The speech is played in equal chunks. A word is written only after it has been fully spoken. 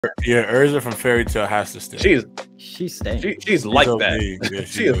Yeah, Urza from Fairy Tail has to stay. She's staying. She's like that. Yeah,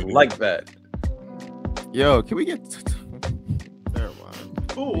 she is like that. Yo, can we get? Never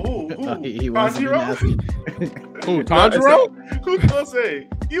mind. Ooh. He wants to be nasty. Who, Tanjiro? Who's gonna say?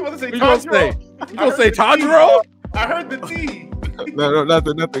 You want to say You gonna Tanjiro? say? You gonna say Tanjiro? I heard the T. No,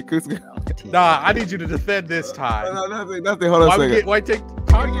 nothing. Nah, I need you to defend this time. No, nothing. Hold on a second. Why take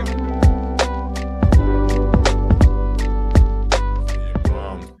Tanjiro?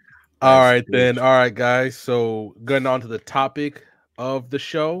 All right, then. All right, guys. So getting on to the topic of the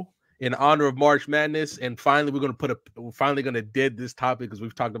show in honor of March Madness, and finally we're finally gonna dead this topic because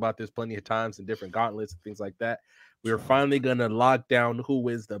we've talked about this plenty of times in different gauntlets and things like that. We're finally gonna lock down who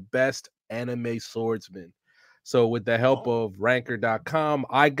is the best anime swordsman. So with the help of ranker.com,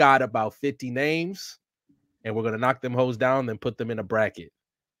 I got about 50 names, and we're gonna knock them hoes down and put them in a bracket.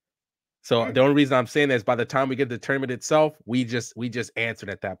 So the only reason I'm saying that is by the time we get to the tournament itself, we just answered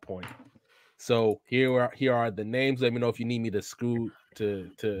at that point. So here are the names. Let me know if you need me to zoom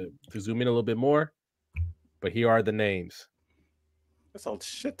in a little bit more. But here are the names. That's a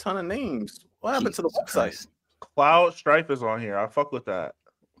shit ton of names. What happened to the website? Cloud Strife is on here. I fuck with that.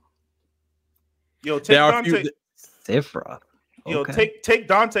 Yo, take There are Dante. Sephiroth. Yo, Okay. take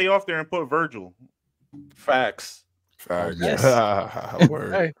Dante off there and put Virgil. Facts. Yes.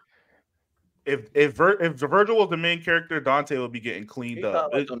 Word. Hey. If Virgil was the main character, Dante would be getting cleaned He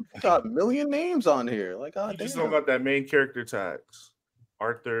up. got a million names on here. Like, You just don't got that main character tags.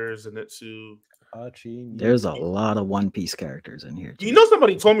 Arthur, Zenitsu. There's a lot of One Piece characters in here. You know,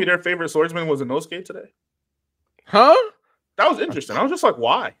 somebody told me their favorite swordsman was Inosuke today. Huh? That was interesting. I was just like,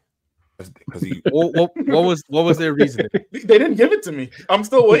 why? Because he What was their reasoning? They didn't give it to me. I'm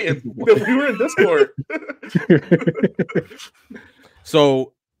still waiting. We were in Discord.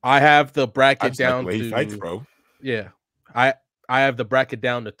 So I have the bracket like down the way he to fights, bro. Yeah. I have the bracket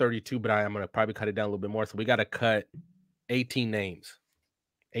down to 32, but I'm gonna probably cut it down a little bit more. So we gotta cut 18 names.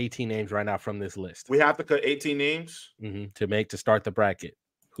 18 names right now from this list. We have to cut 18 names to start the bracket.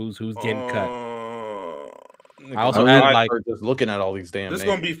 Who's getting cut? I also add just looking at all these damn. This is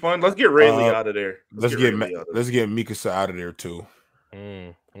names. gonna be fun. Let's get Rayleigh out of there. Let's get Mikasa out of there too.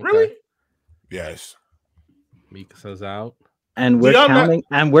 Okay. Really? Yes. Mikasa's out. And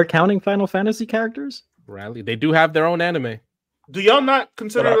we're counting Final Fantasy characters? Riley. They do have their own anime. Do y'all not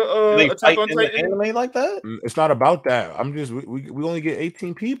consider Attack on Titan anime like that? It's not about that. I'm just we only get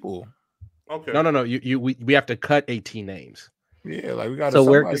 18 people. Okay. No. We have to cut 18 names. Yeah, like we got. So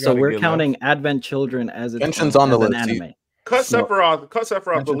we're counting Advent Children as Genshin's on the list. Anime. Cut Sephiroth,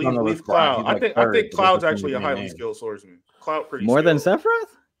 but leave Cloud. I think third, Cloud's so actually a that's highly name. skilled swordsman. Cloud pretty More than skilled.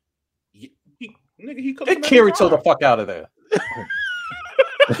 Sephiroth? He could Get Kirito the fuck out of there.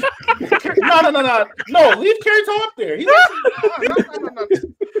 No, leave Kirito up there. He's no.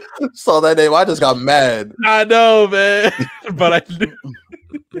 Saw that name. I just got mad. I know, man. But I do.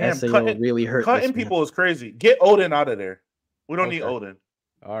 Damn, SAO really hurt. Cutting people is crazy. Get Odin out of there. We don't need Okay. Odin.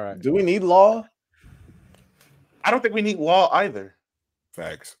 All right. Do we need Law? I don't think we need Law either.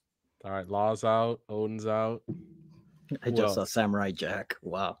 Facts. All right. Law's out. Odin's out. I just saw Samurai Jack.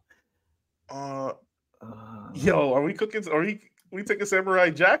 Wow. Yo, are we cooking? Are we taking Samurai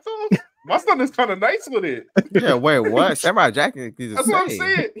Jack off? My son is kind of nice with it. Yeah, wait, what? Samurai Jack is That's what I'm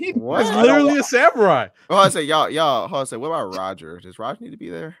saying. What? He's literally a samurai. Oh, I say y'all. Hold on, say what about Roger? Does Roger need to be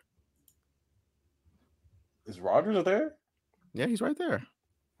there? Is Roger there? Yeah, he's right there.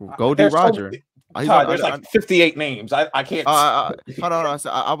 Go do Roger. There's like 58 names. I can't. Hold on. I was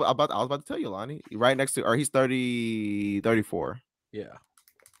about to tell you, Lonnie. Right next to, or he's 34. Yeah.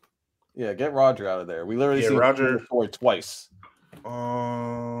 Yeah, get Roger out of there. We literally see Roger for twice.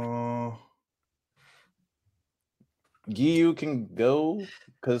 Giyu can go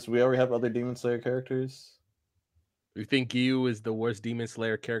because we already have other Demon Slayer characters. You think Giyu is the worst Demon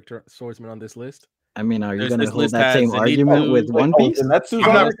Slayer character swordsman on this list? I mean, are you going to This hold list that has same argument with One Piece? We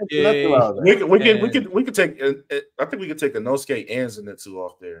could take. I think we could take Inosuke and Zenitsu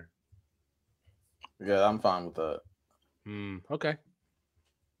off there. Yeah, I'm fine with that. Okay.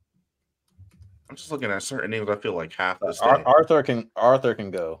 I'm just looking at certain names. I feel like half the Arthur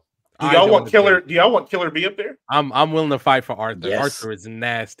can go. Do y'all want Killer B up there? I'm willing to fight for Arthur. Yes. Arthur is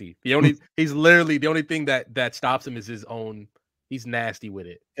nasty. He's literally the only thing that stops him is his own. He's nasty with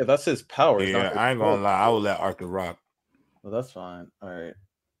it. Yeah, that's his power. Yeah, I ain't gonna lie. I will let Arthur rock. Well, that's fine. All right.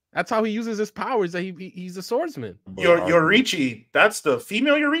 That's how he uses his powers. That he's a swordsman. Yorichi, that's the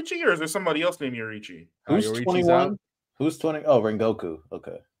female Yorichi, or is there somebody else named Yorichi? Who's Yorichi's 21? out. Who's 20? Oh, Rengoku.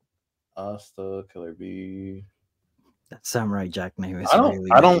 Okay. Asta, Killer B. That Samurai Jack name is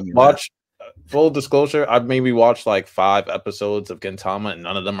I don't watch full disclosure, I've maybe watched like 5 episodes of Gintama, and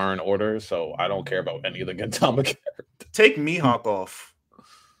none of them are in order, so I don't care about any of the Gintama characters. Take Mihawk off.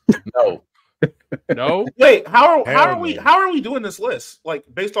 No, No. Wait, how Hell are we no. doing this list? Like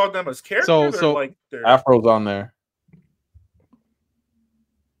based on them as characters, So- or like their... Afro's on there.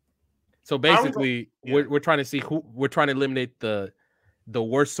 So basically, we're trying to see who we're trying to eliminate the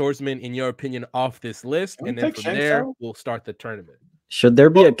worst swordsman in your opinion off this list, Can we and then pick from Shanks there out? we'll start the tournament. Should there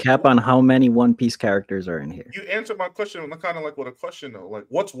be a cap on how many One Piece characters are in here? You answered my question kind of like with a question though. Like,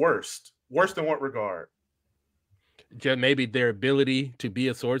 what's worst? Worst in what regard? Just maybe their ability to be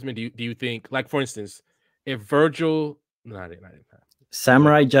a swordsman. Do you think, like for instance, if Virgil, not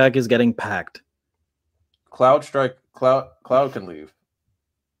Samurai Jack is getting packed. Cloud can leave.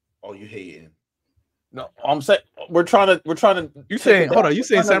 Oh, you hating? No, I'm saying we're trying to. You saying hold on? You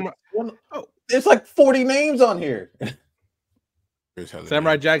saying Samurai? Oh, there's like 40 names on here.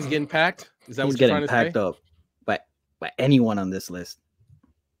 Samurai Jack's getting packed? Is that He's what you're getting trying to packed say? up by anyone on this list.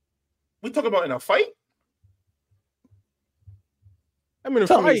 We talk about in a fight? I mean,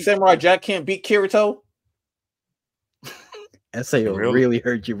 Tell me, Samurai Jack can't beat Kirito? Essay will Really? really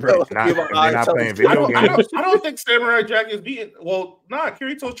hurt you, bro. They're not playing video games. I don't think Samurai Jack is beaten. Well, nah,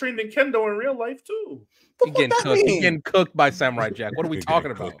 Kirito's trained in kendo in real life too. He's getting cooked. He's getting cooked by Samurai Jack. What are we You're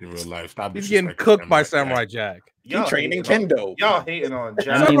talking getting about? cooked in real life. Stop He's getting disrespecting cooked by Samurai Samurai Jack. He trained in kendo. Y'all hating on Jack.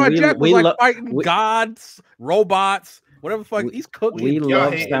 I mean, Samurai Jack was like lo- fighting we- gods, robots, whatever the fuck. We- He's cooked. We Y'all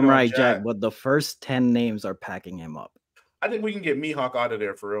love hating Samurai on Jack, Jack. but the first 10 names are packing him up. I think we can get Mihawk out of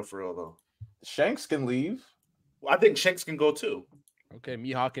there for real though. Shanks can leave. I think Shanks can go too. Okay,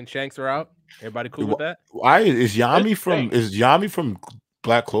 Mihawk and Shanks are out. Everybody cool with that? Why is Yami from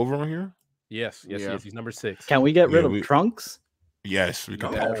Black Clover on here? Yes. Yeah. He's number 6. Can we get rid Yeah, of Trunks? Yes, we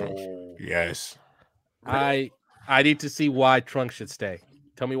can. No. Yes. I need to see why Trunks should stay.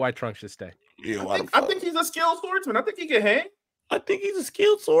 Tell me why Trunks should stay. Yeah, I think he's a skilled swordsman. I think he can hang. I think he's a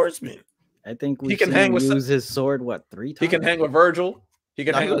skilled swordsman. I think we He can can hang with use his sword, 3 times? He can hang with Virgil. He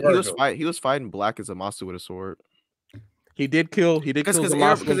can Nah, hang he, with he was Virgil. he was fighting Black as a Zamasu with a sword. He did kill Because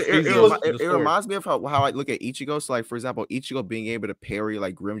Zamasu it, and it, Frieza with the it sword. reminds me of how I look at Ichigo. So, like for example, Ichigo being able to parry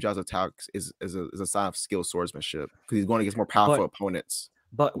like Grimjaw's attacks is a sign of skilled swordsmanship because he's going against more powerful opponents.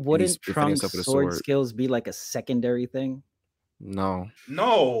 But wouldn't defending Trunks' himself with a sword sword. skills be like a secondary thing? No,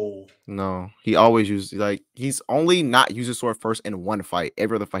 he always uses he's only not used his sword first in one fight.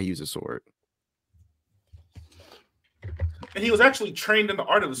 Every other fight he uses sword. And he was actually trained in the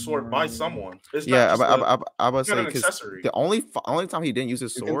art of the sword by someone. It's Yeah, not I was it's not saying an because accessory. the only time he didn't use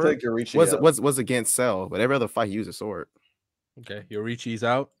his You can sword take Yorichi out. was against Cell, but every other fight he used a sword. Okay, Yorichi's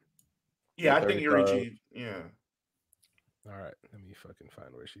out. Yeah, I think 35. Yorichi. Yeah. All right, let me fucking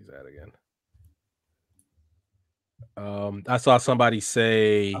find where she's at again. I saw somebody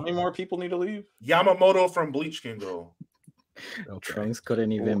say How many more people need to leave? Yamamoto from Bleach can go. okay. Trunks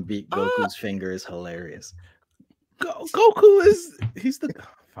couldn't even beat Goku's finger is hilarious. Goku he's the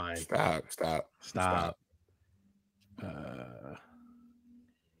fine. Stop.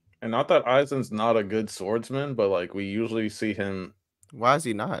 And not that Aizen's not a good swordsman, but like we usually see him. Why is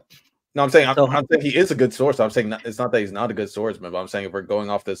he not? No, I'm saying So- I'm saying he is a good swordsman. I'm saying it's not that he's not a good swordsman, but I'm saying if we're going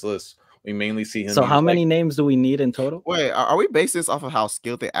off this list, we mainly see him. So use, how like- many names do we need in total? Wait, are we basing this off of how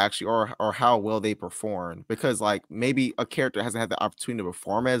skilled they actually are or how well they perform? Because like maybe a character hasn't had the opportunity to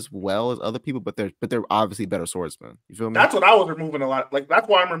perform as well as other people, but they're obviously better swordsmen. You feel me? That's what I was removing a lot. Like that's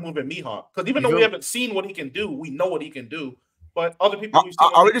why I'm removing Mihawk. Because even You though we feel- haven't seen what he can do, we know what he can do. But other people, we've seen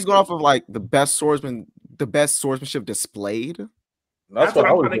Are what we they just can going do. off of like the best swordsmanship displayed? That's what I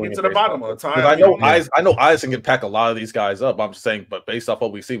I'm was trying to doing get it to the based bottom off of the of. time. 'Cause I know Aizen can pack a lot of these guys up. I'm saying, but based off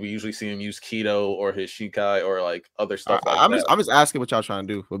what we see, we usually see him use Keto or his Shikai or like other stuff like I'm that. just asking what y'all trying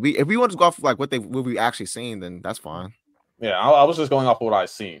to do. But if we want to go off of like what we actually seen, then that's fine. Yeah, I was just going off of what I've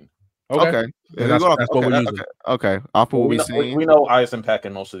seen. Okay. Yeah, that's what we're using. Okay. Off of what we we seen. we know Aizen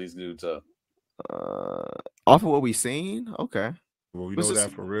packing most of these dudes up. Off of what we seen. Okay. Well, we This know is-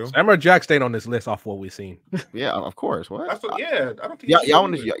 that for real. Samurai Jack stayed on this list off what we've seen. Yeah, of course. What? That's what. Yeah, I don't think. Yeah, he y'all should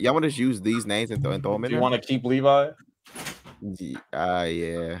want either. to just use these names and throw them in Do you there? want to keep Levi?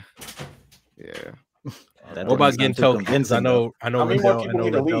 Yeah. That What about doesn't sound too Gintoki? I convincing, know How many more Riddell, I people know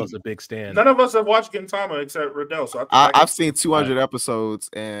need to Riddell's leave? a big stand. None of us have watched Gintama except Riddell. So I think I've seen 200 episodes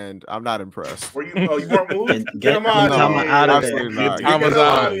and I'm not impressed. Were you? Oh, you weren't moved. Get him out Gintama of out of here. there. Absolutely not. Get him Gintama's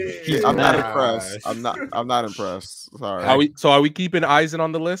out out. of here. I'm not Nice. impressed. I'm not impressed. Sorry. Are we keeping Aizen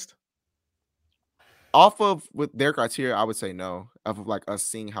on the list? Off of with their criteria, I would say no. Off of like us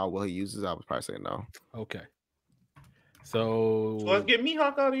seeing how well he uses, I would probably say no. Okay. So let's get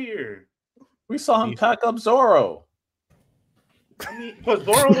Mihawk out of here. We saw him pack up Zoro. I mean, because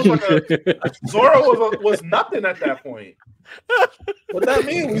Zoro was was nothing at that point. What that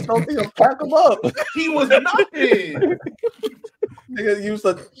mean? We told him to pack him up. He was nothing. Nigga use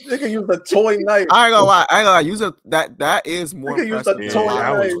a toy knife. I ain't gonna lie. Use that is more Nigga use a impressive. toy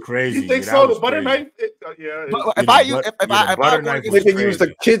that was knife. crazy. You think that so? was The butter crazy. knife? Yeah. But if I use if I butter knife was Nigga use the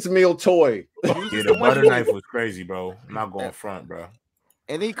crazy. kids meal toy. Yeah, the butter knife was crazy, bro. I'm not going front, bro.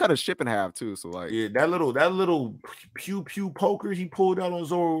 and then he cut his ship in half too. So like, Yeah, that little pew poker he pulled out on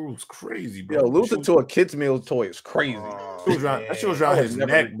Zoro was crazy, bro. Yo, losing to a kids meal toy is crazy. That shit was around his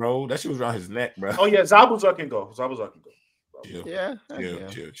neck, bro. That shit was around his neck, bro. Oh yeah, Zabuza can go. Chill. yeah,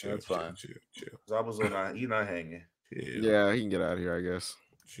 Chill. That's fine. Chill. Zabuza he's not hanging. yeah, he can get out of here, I guess.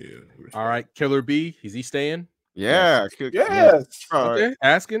 Chill. All right, Killer B, is he staying? Yeah, Yes. Okay,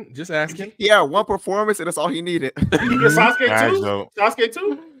 just asking. Yeah, one performance and that's all he needed. You get Sasuke Nice, too? though. Sasuke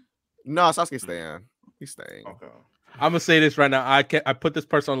too? No, Sasuke's staying. He's staying. Okay. I'm gonna say this right now. I put this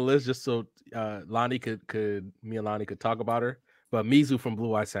person on the list just so Lonnie me and Lonnie could talk about her. But Mizu from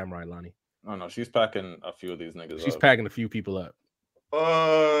Blue Eye Samurai, Lonnie. Oh no, she's packing a few of these niggas. She's up. packing a few people up.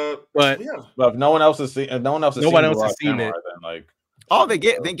 But But But if no one else has seen, Nobody else has seen it. then like, Oh, then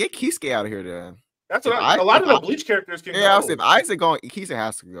get Kisuke out of here then. that's what a lot of the Bleach characters can Yeah, go. if Isaac going, Kisuke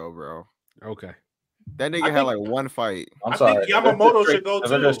has to go, bro. okay. That nigga I had think- like one fight. I'm I sorry. think Yamamoto should go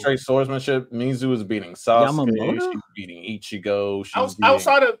If it is too. straight swordsmanship, Mizu is beating Sasuke. Yamamoto? She's beating Ichigo. She's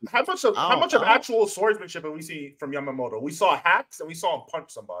Outside of how much of I don't- actual swordsmanship have we seen from Yamamoto? We saw hacks and we saw him punch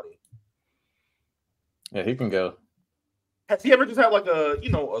somebody. Yeah, he can go. Has he ever just had like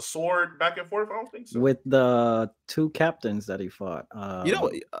a sword back and forth? I don't think so. With the two captains that he fought. You know,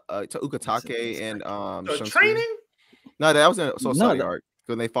 to Ukatake and the Shunsui. training? No, that was in No, Saudi that- arc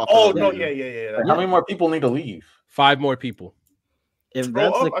when they fought. Oh for no, the- yeah. Like, how many more people need to leave? 5 more people. If Scroll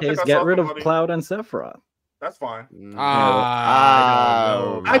that's the up, I think case, I get saw rid of somebody. Cloud and Sephiroth. That's fine. I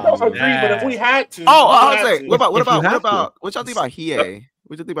don't know. I don't Oh, agree, but if we had to, Oh, we I was had saying, to. what about If you have to. what y'all think about Hiei?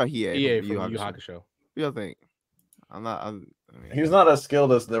 What y'all think about Hiei? EA from from Yu Yu Hakusho? Hakusho. What y'all think? I mean, He's not as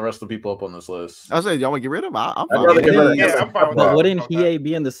skilled as the rest of the people up on this list. I was saying, y'all want to get rid of him? I'm I'd fine. rather with get rid of it. Yeah, I'm fine with But that. wouldn't Okay. Hiei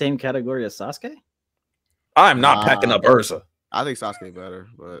be in the same category as Sasuke? I'm not packing up Urza. I think Sasuke better,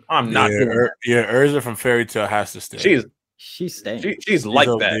 but I'm not doing that. Urza from Fairy Tail has to stay. She's staying. She's like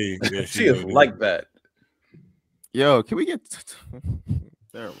OD. that. Yeah, She is OD. like that. yo, can we get?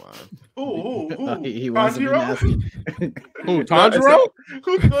 Never mind. Who? He wants to be Tanjiro? nasty. Who, Tanjiro?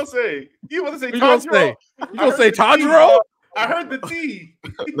 Who's gonna say? You want to say Who gonna Tanjiro? say? You gonna say I heard the T. Tanjiro? I heard the T.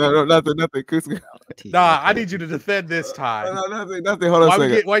 No, nothing. Kusuke. Nah, I need you to defend this time. Nothing. Hold on a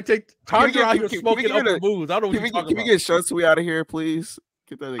second. Why take Can we Tanjiro get- out here can we smoking get up a- the moves? I don't know what Can we you're talking can we about. get Shunsui out of here, please?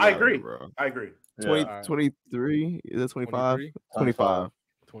 Get that nigga I out of here, agree. bro. I agree. 20, Yeah. 23? Is that 25? 23? 25.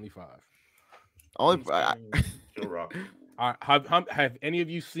 25. Only Kill Rock. Have any of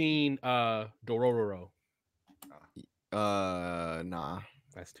you seen Dororo? nah.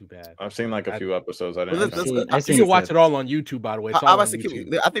 That's too bad. I've seen like a few episodes. I Well, didn't. let's- finish. I You seen can watch clips. it all on YouTube, by the way. It's I all on think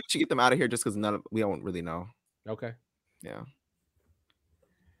YouTube. I think we should get them out of here just because we don't really know. Okay. Yeah.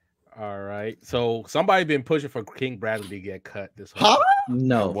 All right. So somebody been pushing for King Bradley to get cut this whole Huh?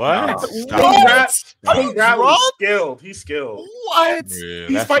 No. What? King Bradley's skilled. He's skilled. What? Yeah,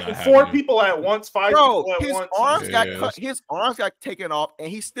 He's that's fighting not 4 happening. people at once, 5 Bro, people at his once. arms got Yeah, cut. that's- His arms got taken off, and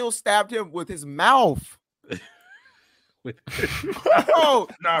he still stabbed him with his mouth. with Bro,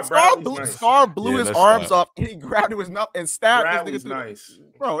 Nah, Scar Bradley's blew, nice. Scar blew Yeah, his that's arms not- off, and he grabbed him with his mouth and stabbed Bradley's this nigga. nice.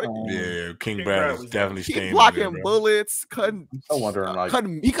 Bro, Yeah, King King Bradley's Bradley's definitely he staying. blocking in there, bro. bullets, cutting. I wonder, like,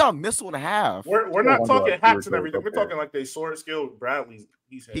 He cut a missile in half. We're I not wonder talking why hacks Kirito's and everything. We're up there. talking like they sword skilled. Bradley's.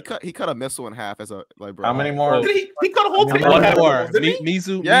 He cut a missile in half as a like. Bro, how many more? Did he cut a whole One thing in one half more. almost, didn't he?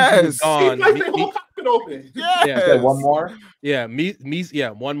 Mizu Yes. is gone. He sliced the whole cockpit open. Yeah. Yeah, One more. Yeah,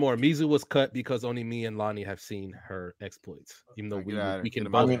 one more. Mizu was cut because only me and Lonnie have seen her exploits. Even though we can I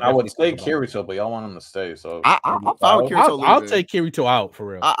both. I mean, I would definitely say talk about it. Kirito, but y'all want him to stay. So I'm fine with Kirito I'll leaving. take Kirito out for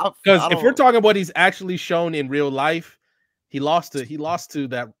real. I Because if don't- we're talking about what he's actually shown in real life, he lost to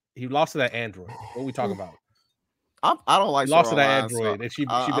that android. What are we talking about? I don't like. He lost to Sword that Online, so android, and she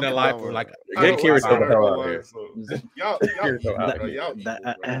I'm been alive fine for with like. it. Get Kirito the hell out of here. Y'all, Kirito out bro, of here.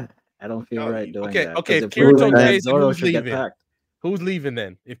 y'all, I don't feel Y'all right eat. doing Okay, that. okay, 'cause if if Kirito Kirito stays, stays, then Zoro who's should get leaving? packed. Who's leaving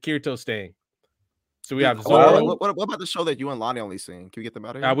then? If Kirito's staying, so we have What, Zoro. what about the show that you and Lonnie only seen? Can we get them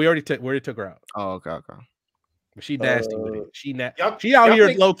out of here? We already took her out. Oh, okay. But she nasty with it. She Y'all- she out y'all here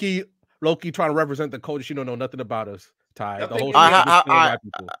think- Loki trying to represent the culture. She don't know nothing about us. Ty, Y'all the think whole you- show, she just killing I- white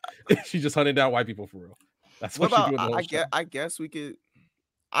people. She just hunting down white people for real. That's What what, she about? doing. The whole show. I guess we could.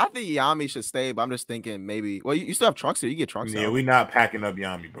 I think Yami should stay, but I'm just thinking maybe. Well, you still have Trunks here. You get Trunks Yeah, out. we not packing up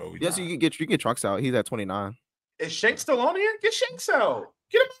Yami, bro. We Yes, not. you can get Trunks out. He's at 29. Is Shanks still on here? Get Shanks out.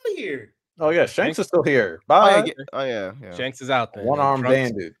 Get him out of here. Oh yeah, Shanks is still here. Oh Bye. yeah. Shanks is out there. One arm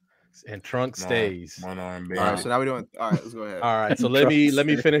Trunks- bandit. And Trunks stays. One arm All right, bandit. so now we're doing. All right, let's go ahead. All right, so let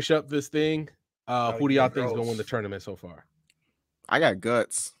me finish up this thing. Who do y'all think is gonna win the tournament so far? I got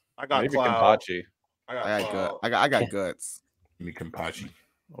guts. I got Maybe Cloud. Kenpachi. I got gut. I got guts. Me Kenpachi.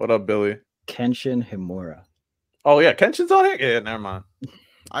 What up, Billy? Kenshin Himura. Oh yeah, Kenshin's on here. Yeah, never mind.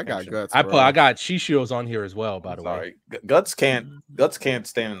 I got guts. I bro. got Shishio's on here as well. By the way, Sorry, Guts can't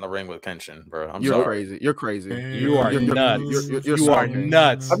stand in the ring with Kenshin, bro. I'm You're sorry. crazy. You're crazy. you are You're- nuts. you're You are something.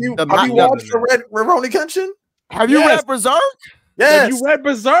 nuts. Have you The watched the Red Rurouni Kenshin? Have you Yes. read Berserk? Have Yes. you read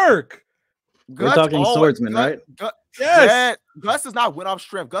Berserk? We're talking Swordsman, right? Yes. Gus does not win off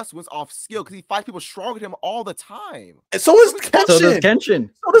strength. Gus wins off skill because he fights people stronger than him all the time. And so is Kenshin. So does Kenshin.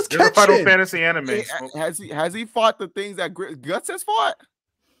 So does There's a Final Kenshin. Fantasy anime. Has he fought the things that Guts has fought?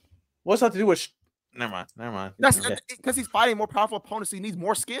 What's that to do with? Never mind. That's Okay. because he's fighting more powerful opponents. So he needs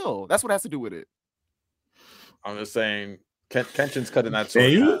more skill. That's what has to do with it. I'm just saying, Kenshin's cutting that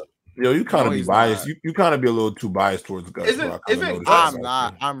Hey, sword. you kind of No, be he's biased. not. You kind of be a little too biased towards Guts. Isn't- bro. I kinda isn't- noticed I'm that.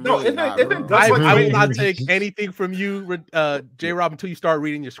 not. I'm No, really isn't- not. isn't bro. Gus like- I will not take anything from you, J. Rob, until you start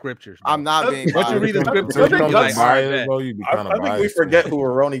reading your scriptures. bro. I'm not being. Once you read the biased. scriptures, Since you'll you be become like, biased, all right, bro, you be I kind of think biased. we forget who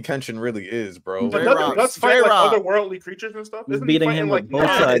Rurouni Kenshin really is, bro. But J-Rob, doesn't Gus fight like J-Rob. otherworldly creatures and stuff? He's Isn't he beating fighting him like with both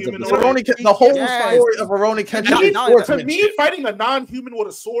sides of the non-humanoid? sword. The whole Yes. story of Rurouni To Kenshin me, is Now- to me, swordsmanship. fighting a non-human with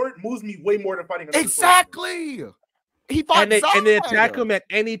a sword moves me way more than fighting another Exactly. He fought and they Zod. attack him at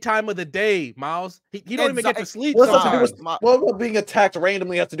any time of the day, Miles. He don't And even get to sleep. What's that to do sometimes. with My- what being attacked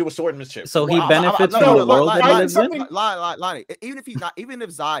randomly has to do with swordsmanship? So he Well, benefits no, from no, the no, world Lonnie, that he lives in. Lonnie, even if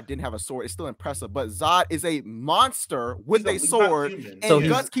Zod didn't have a sword, it's still impressive. But Zod is a monster with a sword, and So he's-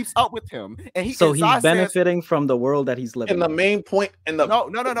 Gus keeps up with him. And So and he's Zod says, benefiting from the world that he's living And the in. main point and the no,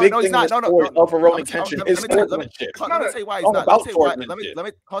 big he's thing not. in the No, story of Rurouni Let me Kenshin tell- is let me tell- swordsmanship. Let me tell you why he's All not. about Let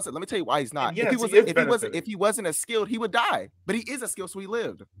me tell you why he's not. And yes, he is If he wasn't as skilled, he would die. But he is as skilled, so he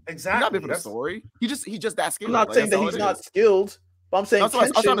lived. He's not Exactly. big for the story. He just that skilled. I'm not Like, saying that's that all he's it not is. skilled, but I'm saying That's what I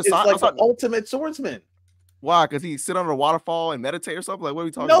was Kenshin trying to is say- I like was the trying- ultimate swordsman. Why? Because he sit under a waterfall and meditate or something. Like, what are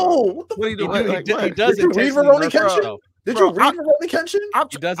we talking No, about? what the What are you He, doing? do- he, Like, do- he what? does Did you read intentionally Rurouni nerf Kenshin? himself. Did Bro, you read Rurouni Kenshin?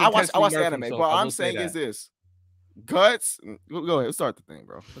 He does I watch intentionally nerf anime. himself, What I I'm will say saying that. is this: Guts. Go ahead. Let's start the thing,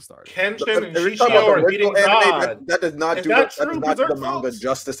 bro. Let's start. Kenshin and If you're talking about Shishio the are beating original anime, God. that does not Is do that the true, manga folks?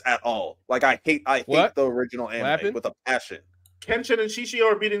 justice at all. Like I hate What? the original anime happened? with a passion. Kenshin and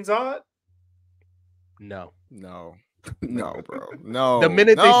Shishio are beating Zod. No. No, bro. No. The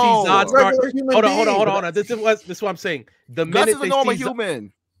minute they see Zod start, Regular human hold being. on. This is what I'm saying. The Gus minute is a they normal see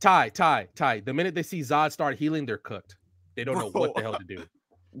human. Ty. The minute they see Zod start healing, they're cooked. They don't know what the hell to do.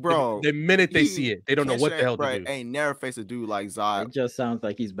 Bro. The minute they see it, they don't know what the hell to do. Ain't never faced a dude like Zod. It just sounds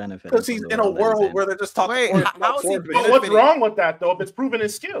like he's benefiting. Because he's from the in a world that he's world in. where they're just talking Wait, how is he swordsmanship. But what's wrong with that though? If it's proven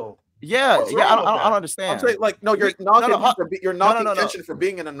his skill. Yeah, What's I wrong don't with that? I'm understand. saying, like, no, you're We- knocking no, no, you're knocking no. Kenshin for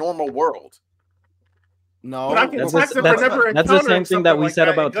being in a normal world. No, But I can That's, attack the, them that's, for never that's the same encountering thing that we something said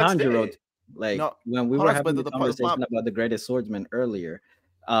like that, about and Guts Tanjiro. did. Like No, when we hold were on, having but the the point- conversation about the greatest swordsman earlier,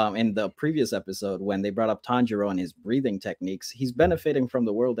 in the previous episode, when they brought up Tanjiro and his breathing techniques, he's benefiting from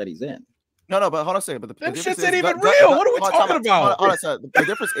the world that he's in. No, but hold on a second. But the Them difference shits ain't is even Gut- real. Gut- What are we hold on, talking time about? out. Hold on a second. The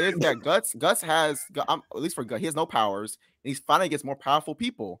difference is that Guts has, at least for Guts, he has no powers, and he's finally against more powerful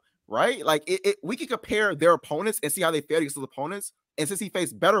people, right? Like we can compare their opponents and see how they fare against those opponents. And since he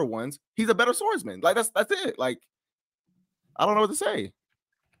faced better ones, he's a better swordsman. Like that's it. Like I don't know what to say.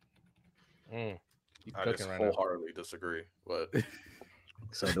 You I cooking just right now. wholeheartedly disagree, but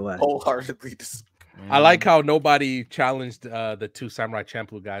So do I. wholeheartedly disagree. I like how nobody challenged the two Samurai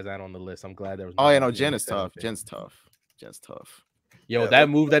Champloo guys out on the list. I'm glad there was. Oh yeah, no, nobody Jen who is said tough. anything. Jen's tough. Yo, Yeah, that look-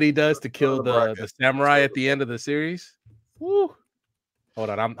 move that he does to kill the the bracket. samurai at the end of the series. Woo. Hold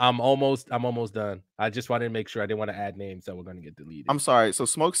on, I'm almost done. I just wanted to make sure I didn't want to add names that were going to get deleted. I'm sorry. So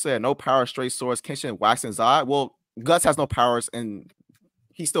Smoke said no power, straight swords, Kenshin, Wax, and Zod. Well, Guts has no powers, and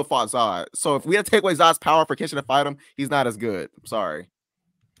he still fought Zod. So if we had to take away Zod's power for Kenshin to fight him, he's not as good. I'm sorry.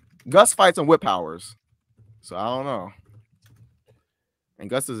 Gus fights him with powers. So I don't know. And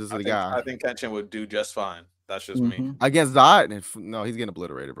Gus is the guy. I think Kenshin would do just fine. That's just me. Mhm. Against Zod, no, he's getting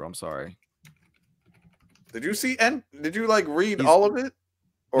obliterated, bro. I'm sorry. Did you see and did you like read He's- all of it?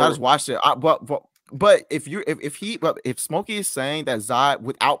 I just watched it. But if Smokey is saying that Zod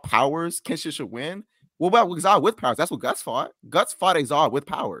without powers, Kenshin should win, what about Zod with powers? That's what Guts fought. Guts fought a Zod with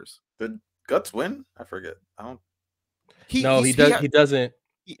powers. Did Guts win? I forget. I don't. He doesn't. He doesn't.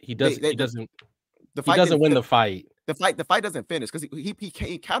 The He fight doesn't didn't win fit. the fight. the fight doesn't finish because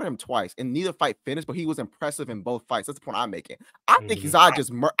he countered him twice, and neither fight finished. But he was impressive in both fights. That's the point I'm making. I think Zod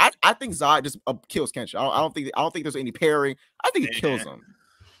just I think Zod just kills Kenshin. I don't think there's any pairing. I think he kills him.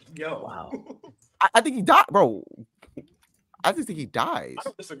 Yo, Wow. I think he died, bro. I just think he dies. I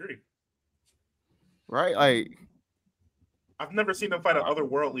don't disagree. Right? Like, I've never seen him fight an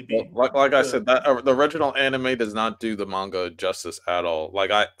otherworldly being. Like I said, that the original anime does not do the manga justice at all. Like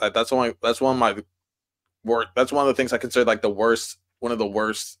that's one of the things I consider like one of the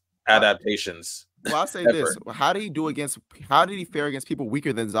worst adaptations. well, I'll say ever. this: how did he fare against people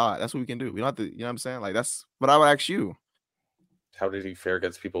weaker than Zod? That's what we can do. We don't have to, you know what I'm saying? Like, that's what I would ask you. How did he fare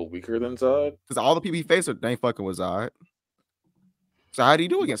against people weaker than Zod? Because all the people he faced they ain't fucking with Zod. So how do you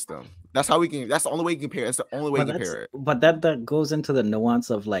do against them? That's how we can. That's the only way you can compare. That's the only way you compare it. But that goes into the nuance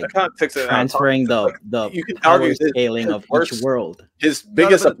of like That kind of takes it out. transferring the You can power argue scaling of each world. His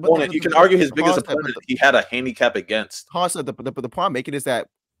biggest but opponent. You can argue his biggest opponent. He had a handicap against. Honestly, the point I'm making is that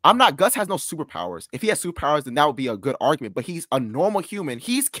Gus has no superpowers. If he has superpowers, then that would be a good argument. But he's a normal human.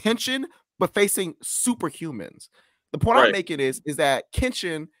 He's Kenshin, but facing superhumans. The point I'm making is that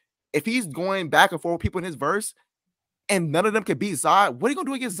Kenshin, if he's going back and forth with people in his verse, and none of them can beat Zod, what are you gonna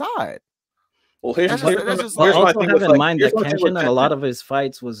do against Zod? Well, here's also my thing. Have in mind that Kenshin in a lot of his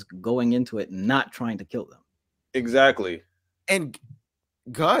fights was going into it not trying to kill them. Exactly. And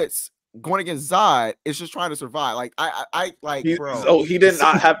Guts going against Zod is just trying to survive. Like I bro. Oh, he didn't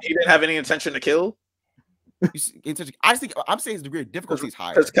have any intention to kill. I think I'm saying his degree of difficulty is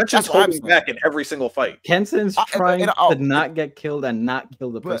higher. Because Kenshin's holding back in every single fight. Kenshin's trying to not get killed and not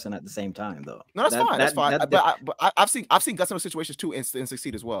kill the person at the same time, though. No, that's fine. That's fine. But I've seen Gus in those situations too and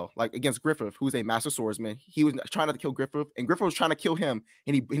succeed as well. Like against Griffith, who's a master swordsman. He was trying not to kill Griffith, and Griffith was trying to kill him,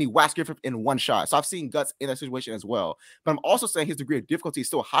 and he whacked Griffith in one shot. So I've seen Guts in that situation as well. But I'm also saying his degree of difficulty is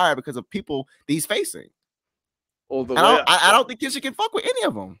still higher because of people that he's facing. Well, I don't think Kenshin can fuck with any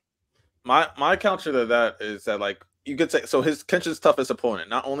of them. My counter to that is that like you could say so Kenshin's toughest opponent.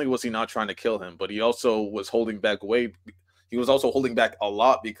 Not only was he not trying to kill him, but he also was holding back weight. He was also holding back a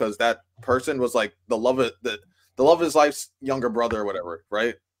lot because that person was like the love of his life's younger brother or whatever,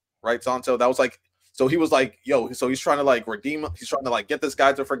 right? Right, Santo? That was like so he was like, yo, so he's trying to like redeem him. He's trying to like get this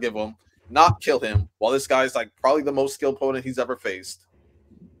guy to forgive him, not kill him, while this guy's like probably the most skilled opponent he's ever faced.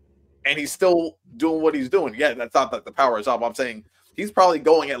 And he's still doing what he's doing. Yeah, that's not that the power is up. I'm saying he's probably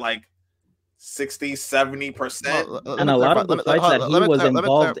going at like 60-70%. And a lot of the fights that he was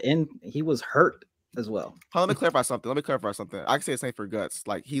involved in, he was hurt as well. Let me clarify something. I can say the same for Guts.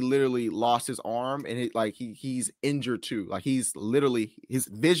 Like he literally lost his arm, and he's injured too. Like he's literally his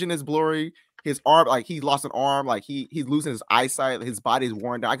vision is blurry. His arm, like he lost an arm. Like he's losing his eyesight. His body is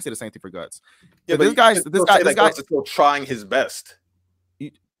worn down. I can say the same thing for Guts. Yeah, but this guy is still trying his best.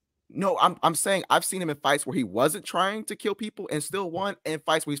 No, I'm saying I've seen him in fights where he wasn't trying to kill people and still won, and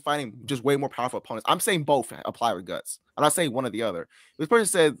fights where he's fighting just way more powerful opponents. I'm saying both apply with Guts. I'm not saying one or the other. This person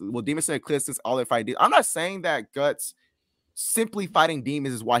said, well, Demon said clear since all their fighting. I'm not saying that Guts simply fighting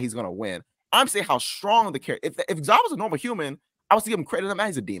demons is why he's gonna win. I'm saying how strong the character. If Zod was a normal human, I would give him credit.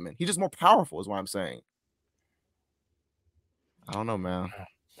 He's a demon. He's just more powerful, is what I'm saying. I don't know, man.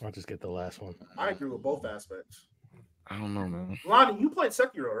 I'll just get the last one. I agree with both aspects. I don't know, man. Lonnie, you played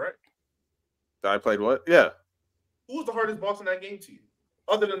Sekiro, right? I played what? Yeah. Who was the hardest boss in that game to you,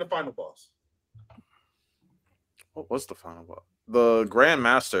 other than the final boss? What was the final boss? The Grand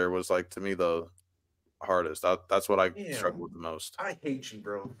Master was like to me the hardest. That's what I struggled with the most. I hate you,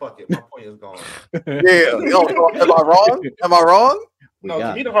 bro. Fuck it. My point is gone. Yeah. Am I wrong? Am I wrong? No,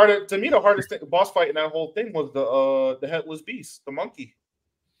 to me the hardest boss fight in that whole thing was the headless beast, the monkey.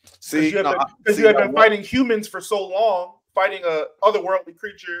 See, because you have been fighting humans for so long, fighting a otherworldly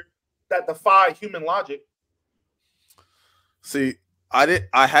creature that defy human logic. See, I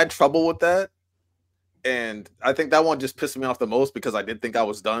had trouble with that, and I think that one just pissed me off the most because I did think I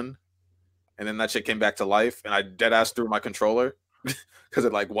was done, and then that shit came back to life, and I dead ass threw my controller because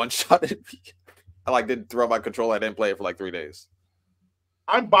it like one shot me. I like didn't throw my controller. I didn't play it for like 3 days.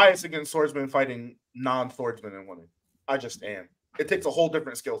 I'm biased against swordsmen fighting non-swordsmen and winning. I just am. It takes a whole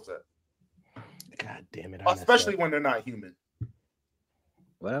different skill set. God damn it! Especially when they're not human.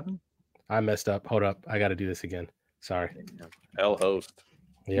 What happened? I messed up. Hold up. I got to do this again. Sorry. L host.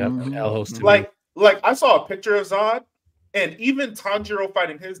 Yep. L host. Like I saw a picture of Zod, and even Tanjiro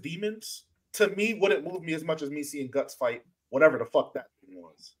fighting his demons, to me, wouldn't move me as much as me seeing Guts fight whatever the fuck that thing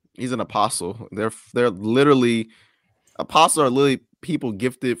was. He's an apostle. They're literally apostles are literally people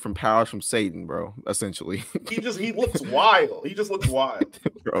gifted from powers from Satan, bro. Essentially, he looks wild. He just looks wild,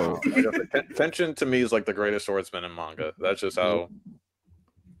 bro. Tension to me is like the greatest swordsman in manga. That's just how.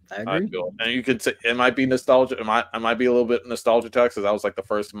 I agree. feel, and you could say it might be nostalgia. I might be a little bit nostalgia because that was like the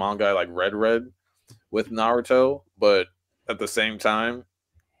first manga I like read with Naruto. But at the same time,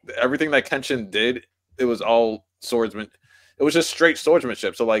 everything that Kenshin did, it was all swordsman. It was just straight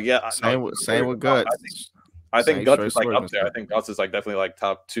swordsmanship. So like, yeah, Same with Guts. I think Same Guts straight is like up there. I swordsmanship. think Guts is like definitely like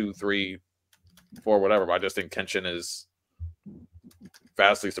top 2, 3, 4, whatever. But I just think Kenshin is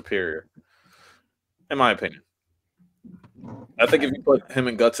vastly superior, in my opinion. I think if you put him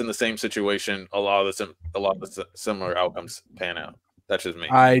and Guts in the same situation, a lot of the similar outcomes pan out. That's just me.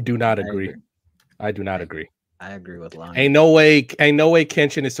 I do not agree. I do not agree. I agree with Lonnie. Ain't no way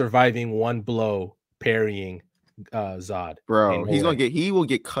Kenshin is surviving one blow parrying Zod. Bro, he will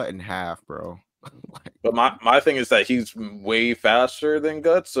get cut in half, bro. But my thing is that he's way faster than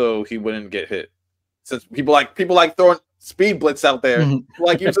Guts, so he wouldn't get hit. Since people like throwing speed blitz out there,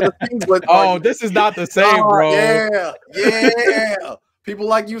 like using the speed blitz. Oh, this is not the same, bro. Yeah. People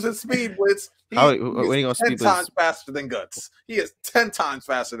like using speed blitz. He's 10 times faster than Guts. He is 10 times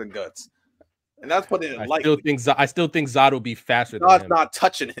faster than Guts, and that's putting it light. I still think Zod will be faster than Zod's him. not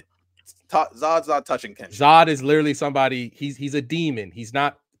touching it. Zod's not touching Kenshin. Zod is literally somebody. He's a demon. He's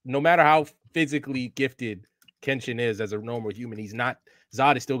not. No matter how physically gifted Kenshin is as a normal human, he's not.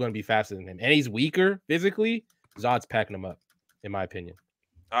 Zod is still going to be faster than him, and he's weaker physically. Zod's packing him up, in my opinion.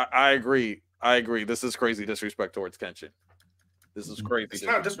 I agree. This is crazy disrespect towards Kenshin. This is crazy. It's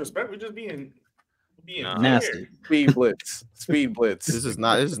not disrespect. We're just being nasty. Speed blitz. This is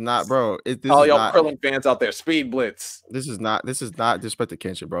not, bro. All y'all Krillin fans out there, speed blitz. This is not disrespect to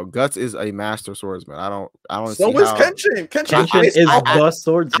Kenshin, bro. Guts is a master swordsman. I don't. So is Kenshin. Kenshin is the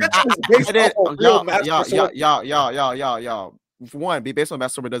swordsman. Y'all. For one, be based on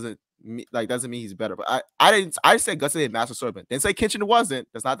master swordman doesn't mean he's better. But I said Guts is a master swordman. Didn't say Kenshin wasn't.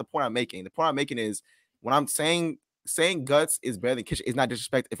 That's not the point I'm making. The point I'm making is when I'm saying Guts is better than Kenshin is not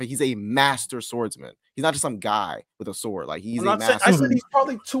disrespect if he's a master swordsman. He's not just some guy with a sword. Like he's a master. I said he's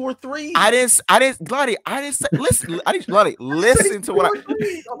probably 2 or 3. I didn't Glady. I didn't say listen. Glady, listen to what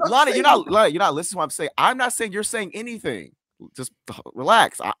Glady, you're not listening to what I'm saying. I'm not saying you're saying anything. Just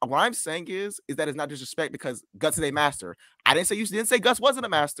relax. What I'm saying is that it's not disrespect because Guts is a master. I didn't say you didn't say Guts wasn't a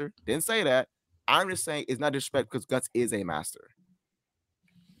master. Didn't say that. I'm just saying it's not disrespect because Guts is a master.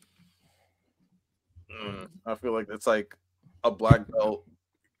 I feel like it's like a black belt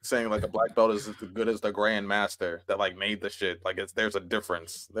saying like a black belt is as good as the grand master that like made the shit. Like there's a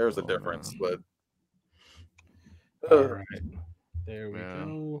difference. There's a difference, but all right. There we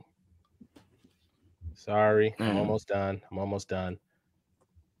go. Sorry, I'm almost done.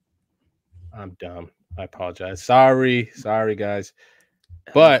 I'm dumb. I apologize. Sorry, guys.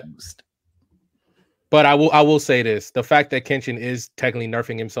 But I will say this: the fact that Kenshin is technically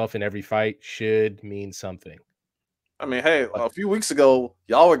nerfing himself in every fight should mean something. I mean, hey, a few weeks ago,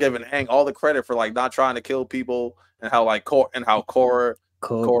 y'all were giving Hank all the credit for like not trying to kill people and how like Korra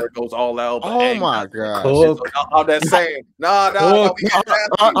goes all out. Oh my god! I'm just saying, no.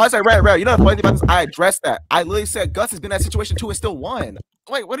 I say, Red. You know the funny thing about this? I addressed that. I literally said Gus has been in that situation too and still won.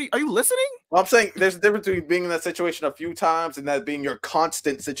 Wait, what are you listening? Well, I'm saying there's a difference between being in that situation a few times and that being your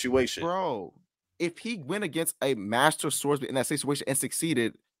constant situation, bro. If he went against a master swordsman in that situation and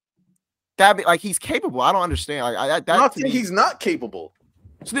succeeded, that'd be like he's capable. I don't understand. Like I'm not saying he's not capable.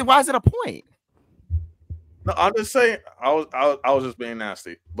 So then why is it a point? No, I'm just saying I was just being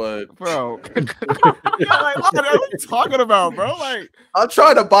nasty, but bro, like, what are you talking about, bro? Like I'm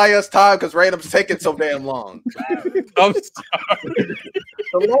trying to buy us time because Random's taking so damn long. I'm sorry.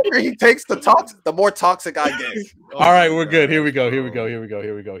 The longer he takes to talk, the more toxic I get. All right, we're good. Here we go.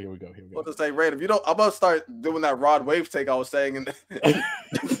 What to say, Random? I'm gonna start doing that Rod Wave take I was saying.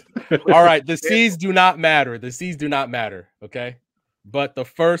 All right, the C's do not matter. Okay. But the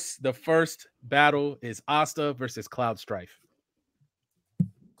first battle is Asta versus Cloud Strife.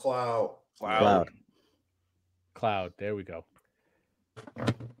 Cloud. There we go.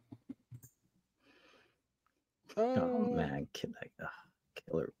 Oh man,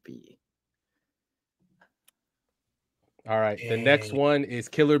 Killer B. All right, the next one is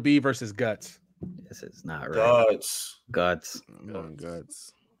Killer B versus Guts. This is not right. Guts.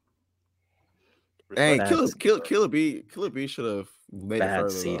 Hey, Killer B should have made bad it further.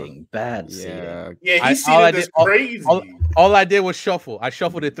 Seating. Yeah, he seated this crazy. All I did was shuffle. I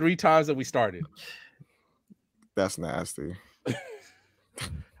shuffled it 3 times that we started. That's nasty.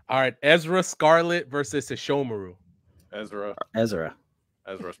 All right, Ezra Scarlet versus Sesshomaru. Ezra's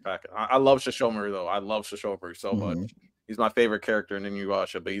packing. I love Sesshomaru though. I love Sesshomaru so much. He's my favorite character in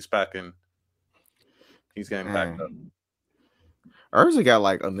Inuyasha, but he's packing. He's getting packed up. Urza got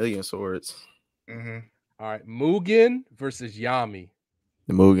like 1 million swords. All right, Mugen versus Yami.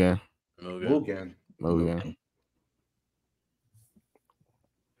 The Mugen. Mugen. Mugen.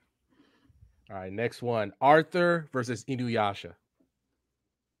 All right, next one. Arthur versus Inuyasha.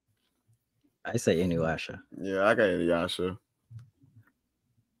 I say Inuyasha. Yeah, I got Inuyasha.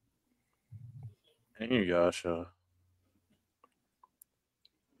 Inuyasha.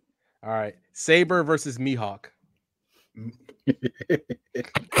 All right. Saber versus Mihawk.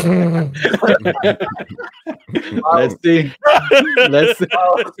 Let's see. Let's see.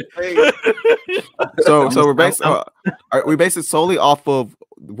 So we base it solely off of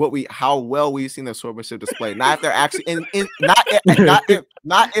how well we've seen their swordsmanship display. Not if they're actually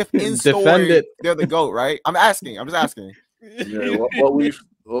not if in story they're the GOAT, right? I'm just asking. Yeah, what we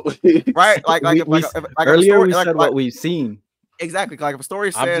right? Like earlier story, we said what we've seen. Exactly. Like if a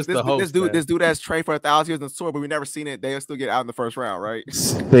story says this dude has trained for 1,000 years in sword, but we never seen it, they'll still get out in the first round, right?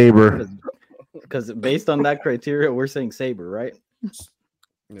 Saber. Because based on that criteria, we're saying Saber, right?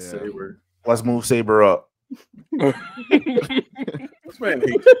 Yeah. Saber. Let's move Saber up. This man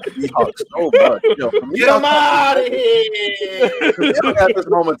hates Mihawk so much. Yo, Get him out of here! at this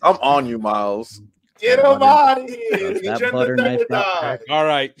moment, I'm on you, Miles. Get him out of here! That butter knife got All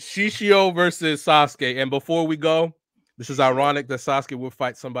right, Shishio versus Sasuke. And before we go, this is ironic that Sasuke will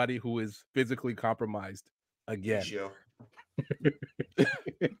fight somebody who is physically compromised again.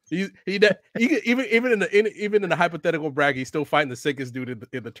 Even in the hypothetical brag, he's still fighting the sickest dude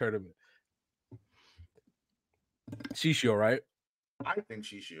in the tournament. Shishio, right? I think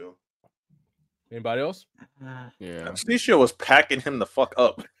Shishio. Anybody else? Yeah. Shishio was packing him the fuck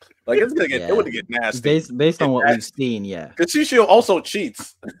up. Like it would get nasty. Based on what we've seen, yeah. Because Shishio also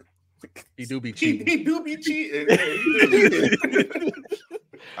cheats. He do be cheating. He do be cheating.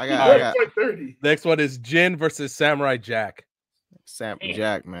 I got 30. Next one is Jin versus Samurai Jack.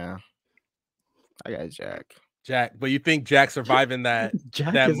 Jack, man. I got Jack. But you think Jack surviving that?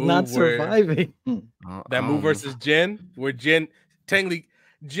 Jack that is move not surviving. That move versus Jin, where Jin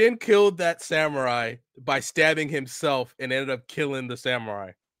killed that samurai by stabbing himself and ended up killing the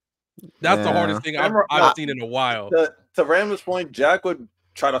samurai. That's the hardest thing I've seen in a while. To Ram's point, Jack would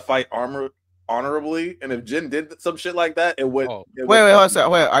try to fight honorably, and if Jin did some shit like that, it would. Wait.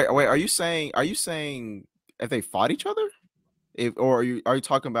 Are you saying if they fought each other, are you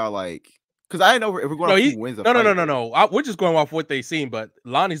talking about like? Because I didn't know if we're going off who wins. No. We're just going off what they've seen, but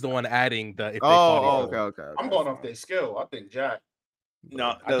Lonnie's the one adding the. Okay. I'm going off their skill. I think Jack.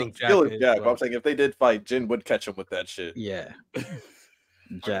 No, I think skill is Jack. But I'm saying if they did fight, Jin would catch him with that shit. Yeah.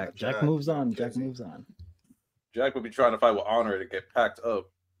 Jack moves on. Jack moves on. Jack would be trying to fight with honor to get packed up.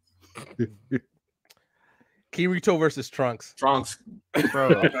 Kirito versus Trunks. Trunks, bro.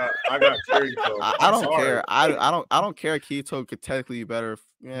 I got Kirito. I don't care. I don't care. Kirito could technically be better.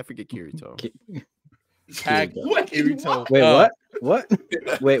 Forget Kirito. Kirito. Wait, what?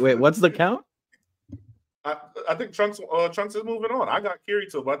 Wait. What's the count? I think Trunks is moving on. I got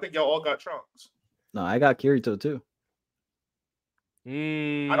Kirito, but I think y'all all got Trunks. No, I got Kirito too.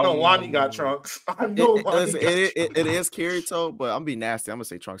 I know Lonnie got Trunks. I know it is Kirito, but I'm be nasty. I'm gonna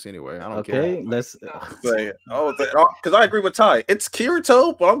say Trunks anyway. I don't care. Okay, let's say because I agree with Ty. It's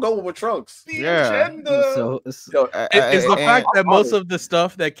Kirito, but I'm going with Trunks. Yeah. So is the fact that most of the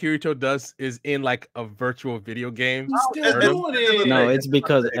stuff that Kirito does is in like a virtual video game? No, it's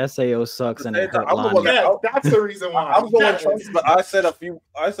because SAO sucks and it hurt Lonnie. Yeah, that's the reason why. I'm going Trunks, but I said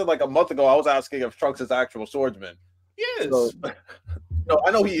like a month ago I was asking if Trunks is actual swordsman. Yes. So, no, I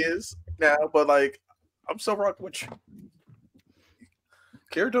know he is now, but like I'm so rocking with you.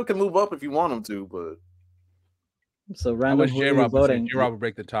 Kirito can move up if you want him to, but so random J-Rob voting. J-Rob will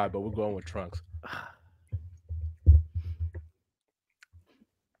break the tie, but we're going with Trunks.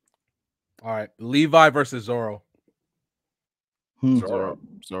 All right, Levi versus Zoro. Zoro.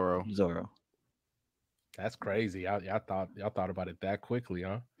 That's crazy. Y'all thought about it that quickly,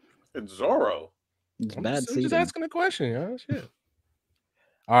 huh? It's Zoro. It's I'm bad just asking a question, huh? Shit.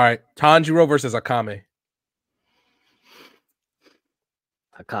 All right, Tanjiro versus Akame.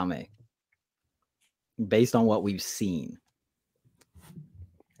 Akame. Based on what we've seen.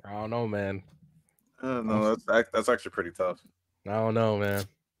 I don't know, man. No, that's actually pretty tough. I don't know, man.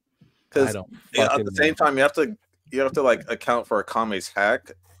 Because at the same time, you have to like account for Akame's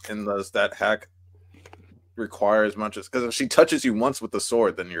hack, and does that hack require as much as because if she touches you once with the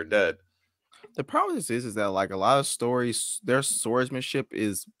sword, then you're dead. The problem is that like a lot of stories, their swordsmanship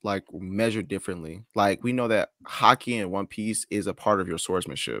is like measured differently. Like we know that hockey in One Piece is a part of your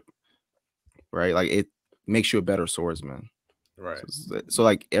swordsmanship, right? Like it makes you a better swordsman, right? So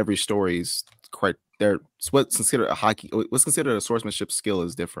like every story is quite there. What's considered a swordsmanship skill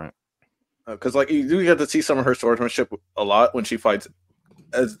is different. Because like you do get to see some of her swordsmanship a lot when she fights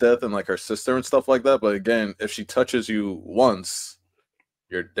as death and like her sister and stuff like that. But again, if she touches you once,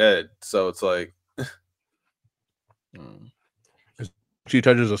 you're dead. So it's like She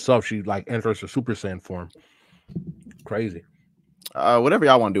touches herself, she like enters the Super Saiyan form. Crazy. Whatever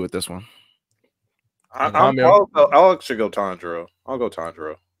y'all want to do with this one. I'll actually go Tanjiro. I'll go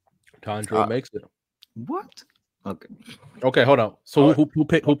Tanjiro. Tanjiro makes it. What? Okay. Okay, hold on. So who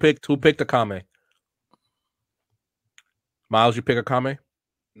picked Akame? Miles, you pick Akame?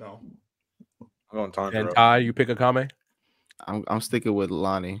 No. I'm going Tanjiro. And Ty, you pick Akame? I'm sticking with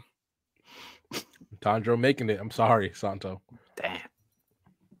Lonnie. Tanjiro making it. I'm sorry, Santo. Damn.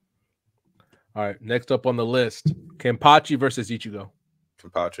 All right, next up on the list, Kenpachi versus Ichigo.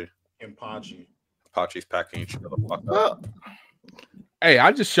 Kenpachi. Kenpachi's packing each other the fuck up. Hey,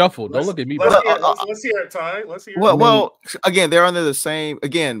 I just shuffled. Don't look at me. Let's hear it, Ty. Let's hear it. Well, again, they're under the same.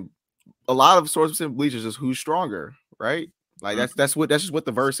 Again, a lot of Swordsman and Bleach is just who's stronger, right? Like that's just what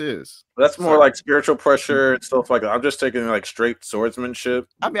the verse is. That's more like spiritual pressure and stuff like that. I'm just taking like straight swordsmanship.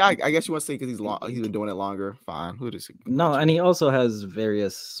 I mean, I guess you want to say because he's been doing it longer. Fine. Who does he? No, and he also has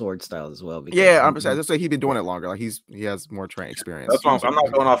various sword styles as well. Yeah, I'm just saying he's been doing it longer. Like he has more train experience. That's why I'm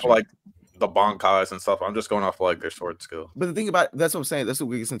not going off of like the Bankais and stuff. I'm just going off of like their sword skill. But the thing about that's what I'm saying. That's what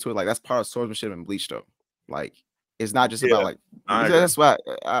we get into it. Like that's part of swordsmanship and Bleach though. Like it's not just about like that's why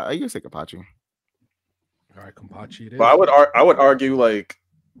I guess say Kenpachi. All right, Kenpachi it is. But I would argue like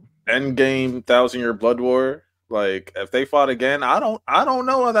Endgame 1,000-Year Blood War. Like if they fought again, I don't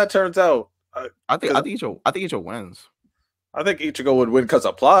know how that turns out. I think Ichigo wins. I think Ichigo would win because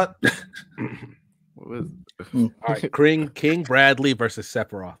of plot. All right, King Bradley versus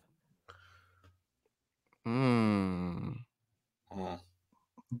Sephiroth.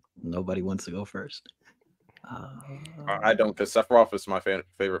 Nobody wants to go first. I don't, because Sephiroth is my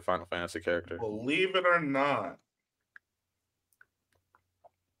favorite Final Fantasy character. Believe it or not,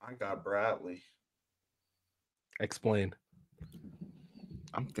 I got Bradley. Explain.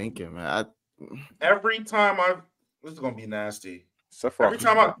 I'm thinking, man. Every time this is gonna be nasty.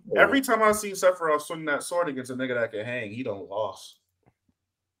 Sephiroth. Every time I see Sephiroth swing that sword against a nigga that can hang, he don't lost.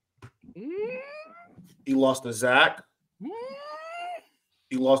 He lost to Zack.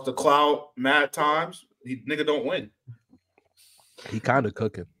 He lost to Cloud mad times. Nigga don't win. He kind of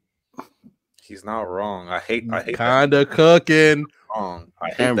cooking. He's not wrong. I hate kind of cooking. Wrong. I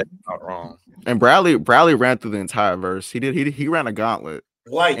hate that. He's not wrong. And Bradley ran through the entire verse. He ran a gauntlet.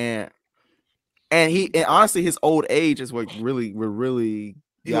 Like and honestly his old age is what really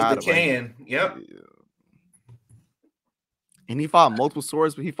he was decaying. Yep. And he fought multiple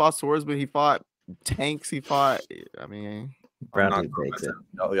swords, but he fought swordsmen, he fought tanks, I mean Bradley takes it.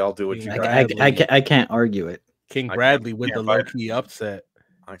 Y'all do what you got. I can't argue it. King Bradley with the low-key upset.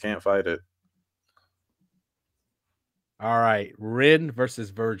 I can't fight it. All right, Rin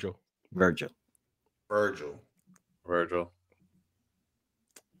versus Virgil. Virgil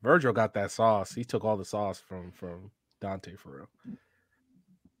got that sauce. He took all the sauce from Dante for real.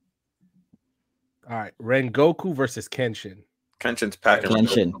 All right, Rengoku versus Kenshin. Kenshin's packing.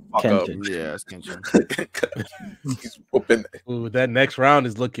 Kenshin. Yeah, it's Kenshin. He's whooping. Ooh, that next round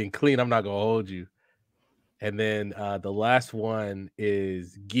is looking clean. I'm not gonna hold you. And then the last one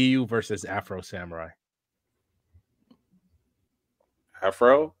is Giyu versus Afro Samurai.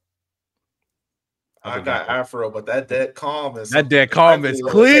 Afro? I got Afro, but that dead calm is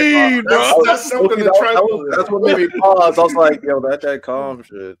clean, bro. That's something to try. That's what made me pause. I was like, yo, that dead calm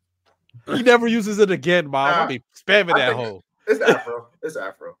shit. He never uses it again, Mom. I'll be spamming that hoe. It's Afro. It's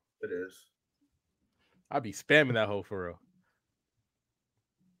Afro. It is. I'll be spamming that hoe for real.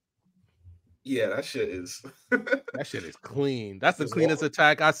 Yeah, that shit is. That shit is clean. That's the cleanest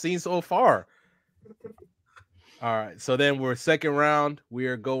attack I've seen so far. All right, so then we're second round. We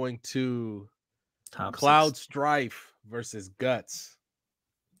are going to Cloud Strife versus Guts.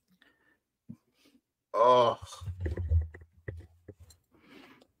 Oh.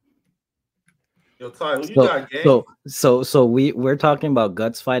 Yo, Ty, who you got, gang? So we're talking about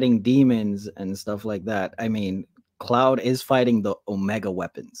Guts fighting demons and stuff like that. I mean, Cloud is fighting the Omega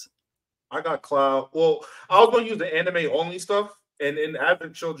weapons. I got Cloud. Well, I was going to use the anime only stuff, and in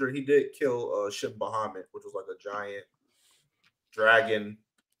Advent Children, he did kill Shin Bahamut, which was like a giant dragon.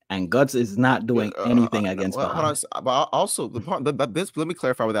 And Guts is not doing anything against Bahamut. But also the point let me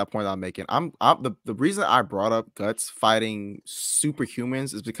clarify with that point I'm making. The reason I brought up Guts fighting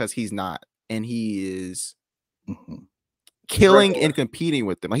superhumans is because he's not. And he is killing and competing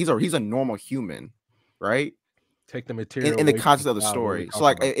with them. Like he's a normal human, right? Take the material in the context of the story. So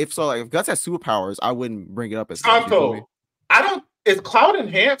if Guts has superpowers, I wouldn't bring it up as Santo. I don't. Is Cloud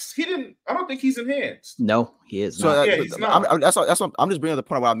enhanced? He didn't. I don't think he's enhanced. No, he is So not. Yeah, he's not. that's what I'm just bringing up the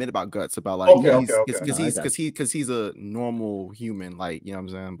point of what I meant about Guts about like Okay. because he's a normal human, like you know what I'm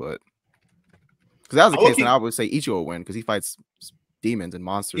saying. But because that was the case, then I would say Ichigo will win because he fights demons and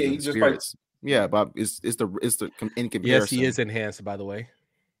monsters and spirits. Yeah, but it's the in comparison. Yes, he is enhanced, by the way.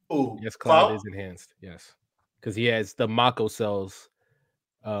 Ooh, yes, Cloud is enhanced. Yes, because he has the Mako cells.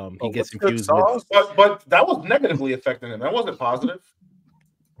 He gets infused with, but that was negatively affecting him. That wasn't positive.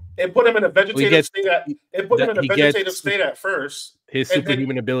 It put him in a vegetative state. State at first. His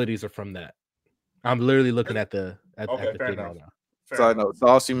superhuman abilities are from that. I'm literally looking at the fair thing enough. now. Side note,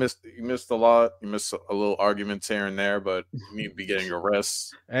 Sauce, you missed a lot. You missed a little arguments here and there, but you need to be getting your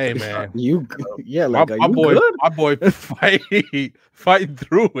rest. Hey man, my boy fighting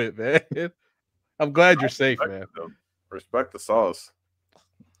through it, man. I'm glad you're safe, man. Respect the Sauce.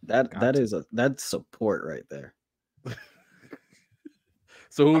 That's support right there.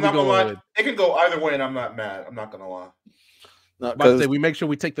 So who we going with? It can go either way, and I'm not mad. I'm not gonna lie. No, we make sure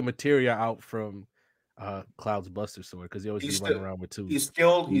we take the materia out from Cloud's Buster Sword because he always be running around with 2. He's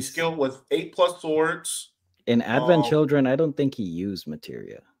skilled with 8+ swords. In Advent Children, I don't think he used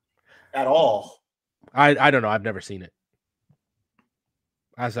materia at all. I don't know. I've never seen it.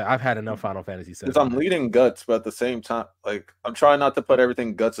 I've had enough Final Fantasy 7. Because I'm leading Guts, but at the same time, like I'm trying not to put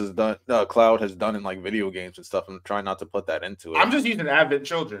everything Guts has done, Cloud has done in like video games and stuff. I'm trying not to put that into it. I'm just using Advent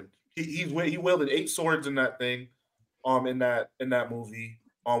Children. He wielded 8 swords in that thing, in that movie.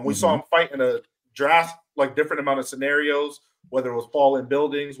 We saw him fight in a like different amount of scenarios, whether it was falling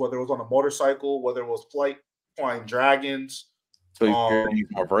buildings, whether it was on a motorcycle, whether it was flying dragons. So he's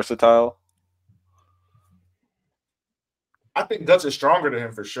more versatile. I think Guts is stronger than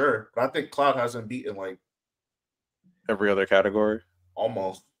him for sure, but I think Cloud hasn't beaten like every other category.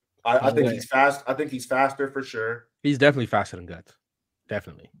 Almost. I think he's fast. I think he's faster for sure. He's definitely faster than Guts.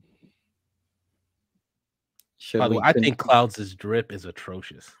 Definitely. By the way, I think Cloud's drip is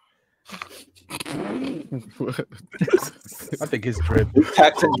atrocious. I think his drip.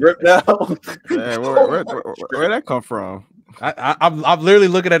 Captain drip now. Man, where'd that come from? I'm literally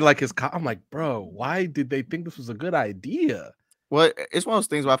looking at it like his. I'm like, bro, why did they think this was a good idea? Well, it's one of those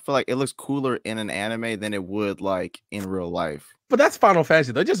things where I feel like it looks cooler in an anime than it would like in real life. But that's Final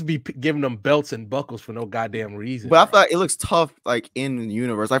Fantasy. They'll just be giving them belts and buckles for no goddamn reason. But I feel like it looks tough like in the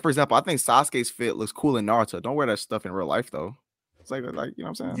universe. Like for example, I think Sasuke's fit looks cool in Naruto. Don't wear that stuff in real life though. It's like you know what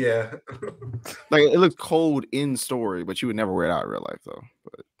I'm saying? Yeah. Like it looks cold in story, but you would never wear it out in real life though.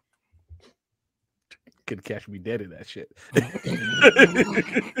 But could catch me dead in that shit.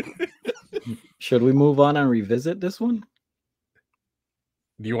 Should we move on and revisit this one?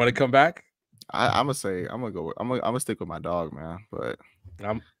 Do you want to come back? I'm gonna stick with my dog, man. But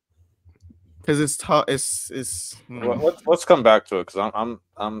because it's tough. Let's come back to it because I'm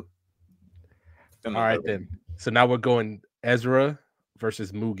all right then. So now we're going Ezra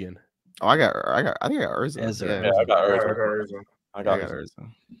versus Mugen. Oh, I think I got Urza. Ezra. Yeah, I got Urza. I got Urza.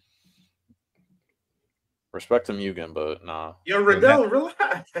 Respect to Mugen, but nah. Yo, Riddell,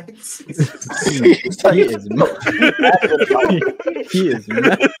 relax. He is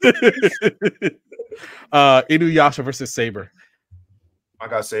mad. Inuyasha versus Saber. I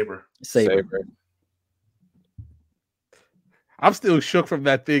got Saber. I'm still shook from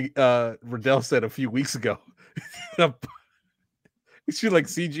that thing Riddell said a few weeks ago. She like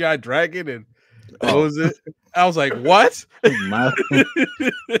CGI dragon and what was it? I was like, what?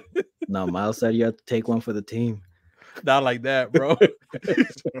 Miles said you have to take one for the team. Not like that, bro.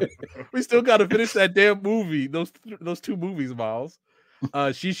 We still got to finish that damn movie. Those 2 movies, Miles.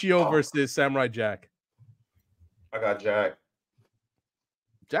 Shishio versus Samurai Jack. I got Jack.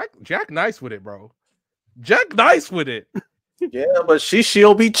 Jack nice with it, bro. Jack nice with it. Yeah, but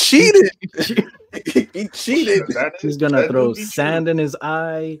Shishio be cheated. He cheated. He's gonna throw sand in his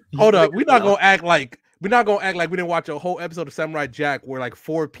eye. Hold up. We're not gonna act like we didn't watch a whole episode of Samurai Jack where like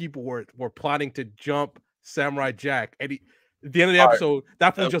 4 people were plotting to jump Samurai Jack. And at the end of the episode,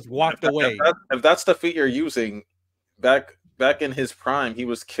 that fool just walked away. If that's the feat you're using, back in his prime, he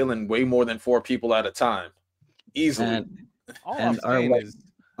was killing way more than 4 people at a time. Easily. And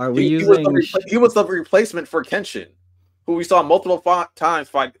are we using he was the replacement for Kenshin, who we saw multiple times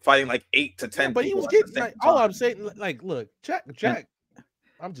fighting like 8 to 10 but people. He was getting all I'm saying, like, look, Jack.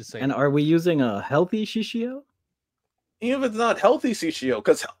 I'm just saying. And are we using a healthy Shishio? Even if it's not healthy Shishio,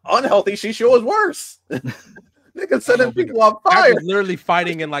 because unhealthy Shishio is worse. Nigga setting people on fire. Literally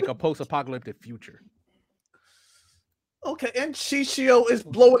fighting in like a post-apocalyptic future. Okay, and Shishio is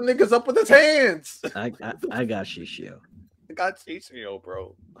blowing niggas up with his hands. I got Shishio. I got Shishio,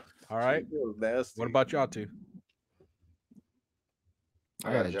 bro. All right. What about y'all two?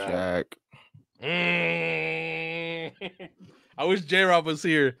 I got a Jack. I wish J-Rob was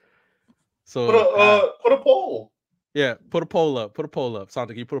here. So put a poll. yeah, put a poll up. Put a poll up.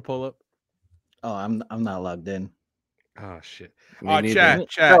 Santa, can you put a poll up? Oh, I'm not logged in. Oh shit. Me neither.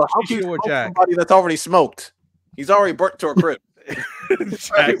 Chat. Yo, how can you Shishu or smoke Jack? somebody that's already smoked? He's already burnt to a crisp.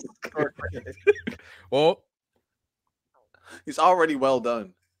 Jack. Well, He's already well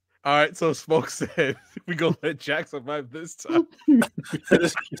done. all right. So Smoke said we gonna let Jack survive this time.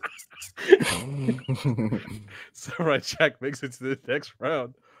 So right, Jack makes it to the next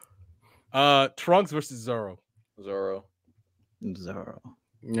round. Trunks versus Zoro. Zoro.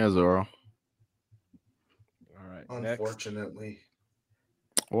 Yeah, Zoro. All right. Unfortunately.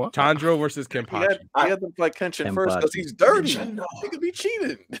 What? Tanjiro versus Kenpachi. He had to fight Kenshin first because he's dirty. He could be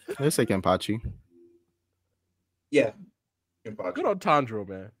cheating. Let's say Kenpachi. Yeah. Good on Tanjiro,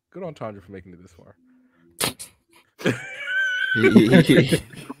 man. Good on Tanjiro for making it this far.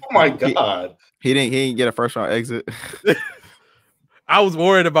 Oh my god. He didn't get a first round exit. I was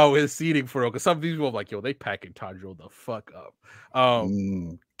worried about his seating for real because some of these people are like, yo, they packing Tanjiro the fuck up.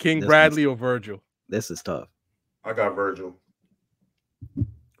 King Bradley or Virgil? This is tough. I got Virgil.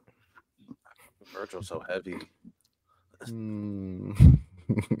 Virgil's so heavy. You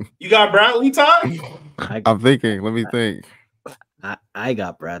got Bradley, Ty? I'm thinking. Let me think. I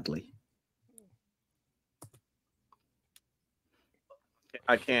got Bradley.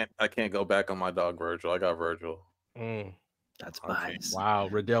 I can't go back on my dog Virgil. I got Virgil. That's biased. Wow,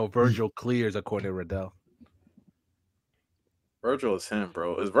 Riddell. Virgil clears according to Riddell. Virgil is him,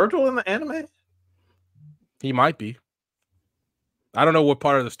 bro. Is Virgil in the anime? He might be. I don't know what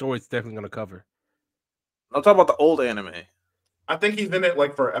part of the story it's definitely going to cover. I'm talking about the old anime. I think he's in it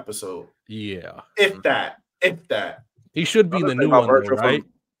like for an episode. Yeah. If that. He should be in the new one, though, right?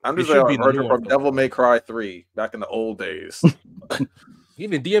 I'm just like Virgil from Devil May Cry 3 back in the old days.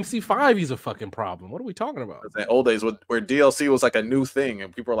 Even DMC5, he's a fucking problem. What are we talking about? In old days where DLC was like a new thing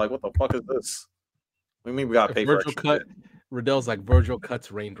and people are like, what the fuck is this? We mean we gotta pay Virgil for cut. Riddell's like Virgil cuts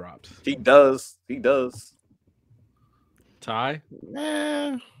raindrops. He does. Ty?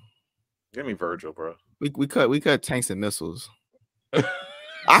 Yeah. Give me Virgil, bro. We cut tanks and missiles.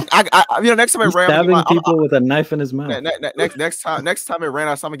 I next time I ran, stabbing people with a knife in his mouth. Next time it ran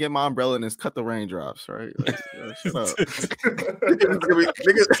out, so I'm gonna get my umbrella and just cut the raindrops. Right? Shut up. It's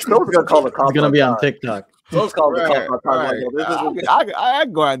gonna be on TikTok. Those called the cops. I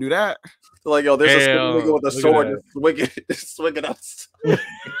go out and do that. Like, yo, there's a nigga with a sword swinging us.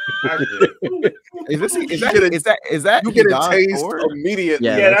 Is that you get a taste immediately?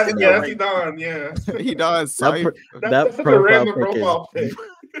 Yeah, that's Hedon. Yeah, Hedon's that profile pic.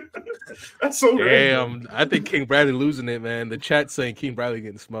 That's so damn. I think King Bradley losing it, man. The chat saying King Bradley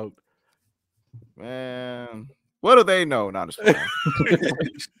getting smoked. Man, what do they know? Not just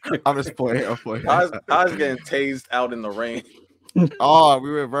I'm just playing. I'm playing. I was getting tased out in the rain. Oh,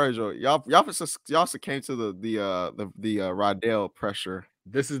 we were Virgil. Y'all came to the Rydell pressure.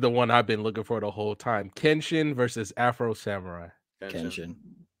 This is the one I've been looking for the whole time. Kenshin versus Afro Samurai. Kenshin.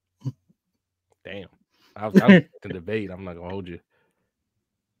 Damn. I was in debate. I'm not gonna hold you.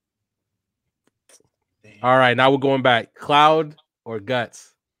 All right, now we're going back. Cloud or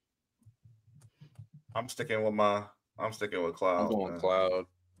Guts? I'm sticking with Cloud. I'm going Cloud.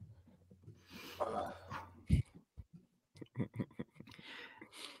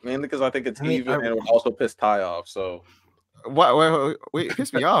 Mainly because I think it's even and it would also piss Ty off. So wait,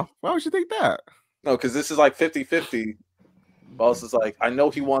 piss me off. Why would you think that? No, because this is like 50-50. Boss is like, I know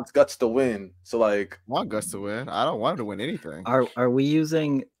he wants Guts to win. So like, I want Guts to win. I don't want him to win anything. Are we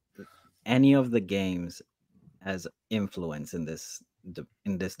using any of the games as influence in this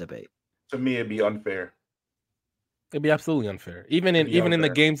debate? To me, it'd be unfair. It'd be absolutely unfair. Even in the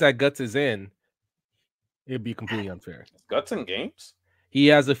games that Guts is in, it'd be completely unfair. Guts in games? He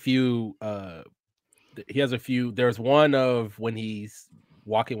has a few. There's one of when he's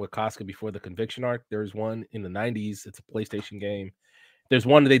walking with Casca before the conviction arc. There's one in the 90s. It's a PlayStation game. There's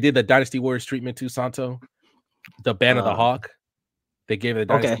one they did the Dynasty Warriors treatment to Santo, the Band of the Hawk. They gave it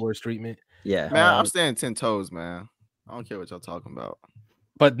the Dynasty Warriors treatment. Yeah, man, I'm staying 10 toes, man. I don't care what y'all talking about.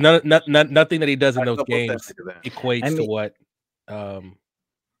 But nothing that he does in those games equates to what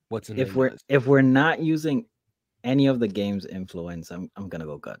what's in. If we're not using any of the game's influence, I'm gonna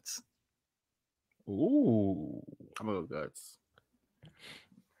go Guts. Ooh, I'm gonna go Guts.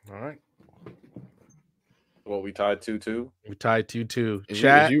 All right. Well, we tied 2-2. We tied 2-2.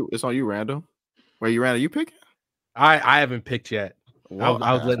 Chat. It's on you, Randall. Where you, Randall? You picking? I haven't picked yet. I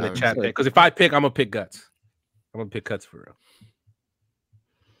was letting the chat pick because if I pick, I'm gonna pick Guts. I'm gonna pick Guts for real.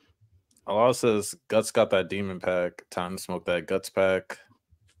 Allah says Guts got that demon pack. Time to smoke that Guts pack.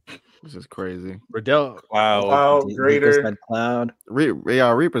 This is crazy. Riddell. Wow. Cloud, Reaper Greater. said Cloud.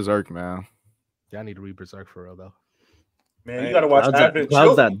 Reaper's Zerk, man. Y'all need to read Berserk for real though. Man, you gotta watch Cloud's that- Advent Cloud's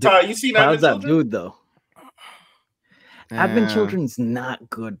Children. that Ty, you seen Advent Cloud's that Children? dude though. Advent Yeah. Children's not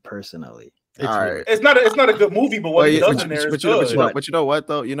good personally. It's All really- right. It's not a good movie, but what he does in there is good. But you know what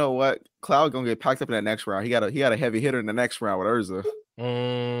though? You know what? Cloud gonna get packed up in that next round. He got a heavy hitter in the next round with Urza.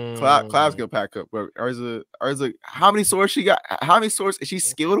 Cloud's gonna pack up, but Urza, how many swords she got? How many swords is she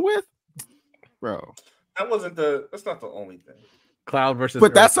skilled with, bro? That's not the only thing. Cloud versus.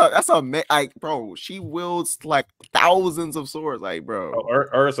 But Ursa. that's a like, bro. She wields like thousands of swords, like, bro.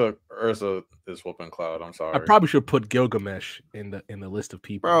 Ursa is whooping Cloud. I'm sorry. I probably should put Gilgamesh in the list of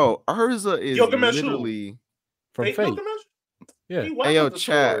people. Bro, Urza is Gilgamesh who? literally from Hey, Fate. Gilgamesh? Yeah. He whacked Hey, yo, with the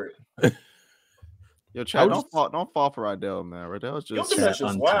chat. sword. Yo, Chad, was- don't fall for Riddell, man. Riddell's just Gilgamesh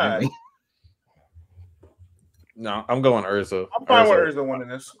is whack. No, I'm going Ursa. I'm fine with Urza winning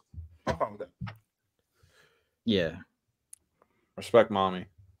this. I'm fine with that. Yeah. Respect mommy.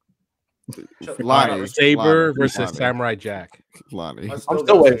 Lonnie. Saber versus Lonnie. Samurai Jack. Lonnie. I'm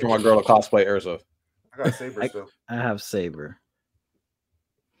still waiting for my girl to cosplay Ursa. I got Saber still. I have Saber.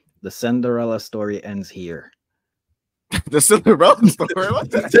 The Cinderella story ends here. The Cinderella story. What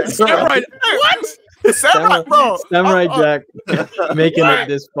the Samurai. What? Samurai, bro. Samurai Oh, Jack making Wait. it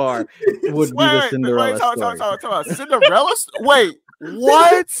this far would be the Cinderella story. Talk. Cinderella? Wait,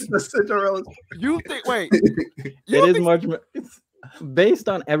 what? The Cinderella. You think? Wait, It is much based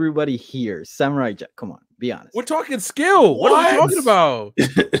on everybody here. Samurai Jack. Come on, be honest. We're talking skill. What are we What? talking about?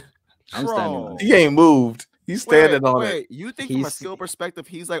 I'm standing on it. He ain't moved. He's standing on it. You think from a He's- skill perspective,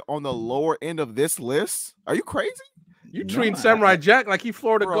 he's like on the lower end of this list? Are you crazy? You No, treating I- Samurai Jack like he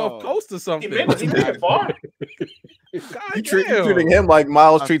Florida Bro. Gulf Coast or He something. made it far. God You damn. treating him like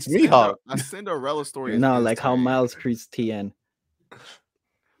Miles treats Mihawk. A Cinderella story. No, is like how insane. Miles treats TN.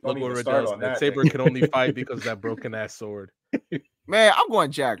 Look Don't what even start Riddell on said. that, Saber nigga. can only fight because of that broken ass sword. Man, I'm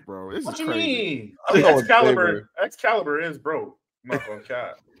going Jack, bro. This What is you crazy. mean? I'm going Excalibur is broke. I'm not gonna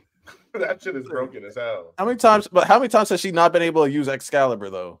cap. That shit is broken as hell. How many times has she not been able to use Excalibur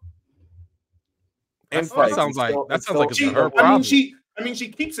though? That fights, sounds like it's it's She, her I problem. mean, she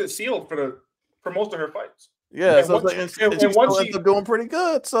keeps it sealed for most of her fights. yeah. And So it's once- like, and and she once still she- ends up doing pretty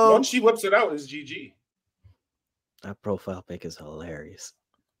good. So Once she whips it out, it's GG. That profile pic is hilarious.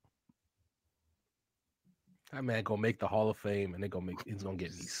 That man gonna make the Hall of Fame, and it's gonna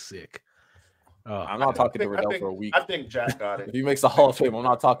get me sick. I'm not talking to Riddell for a week. I think Jack got If it. he makes the Hall of Fame, I'm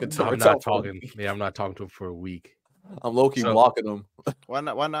not talking to I'm Riddell not for a talking. week. Yeah, I'm not talking to him for a week. I'm low key So- blocking him. Why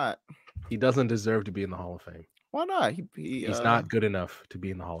not? Why not? He doesn't deserve to be in the Hall of Fame. Why not? He's not good enough to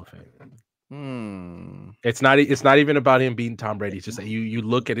be in the Hall of Fame. Hmm. It's not even about him beating Tom Brady. It's just that you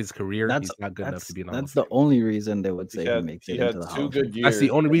look at his career. That's He's not good enough to be in the Hall of That's Fame. the only reason they would say he makes He it had into the Hall two of Fame. good years. That's the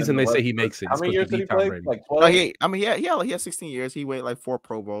only and reason then they the say he rest- makes it. How It's many 'cause years he did he beat Tom play? Brady. Like No, 12. he had 16 years. He waited like 4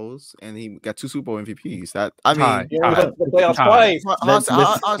 Pro Bowls and he got 2 Super Bowl MVPs. That Ty, I mean, He only Ty, went to the playoffs Ty.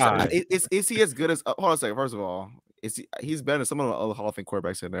 twice. is he as good as? Hold on a second. First of all, he's better than some of the other Hall of Fame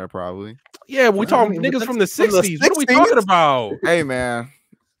quarterbacks in there probably. Yeah, we talking mean, but niggas from the from the 60s. What are we 60s? talking about? Hey man,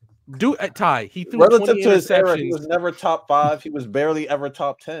 Dude, Ty, he threw Relative 20 to his era, he interceptions. was never top 5. He was barely ever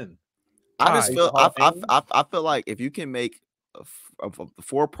top 10. I just He's feel a Hall of Fame. I feel like if you can make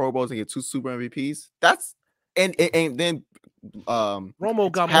 4 Pro Bowls and get 2 Super MVPs, that's and then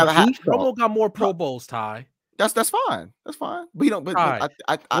Romo got Have- more. have- Romo got more Pro Bowls, Ty. that's fine. That's fine. But you don't. But Right.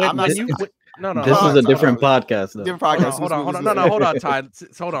 I'm not. No, This Hold is a on, different podcast, though. Different Hold podcast. on. No, hold on, Ty.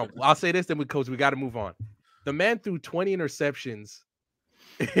 Hold on. I'll say this, then because we got to move on. The man threw 20 interceptions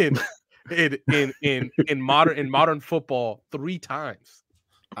in modern football 3 times.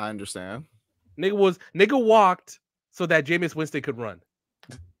 I understand. Nigga walked so that Jameis Winston could run.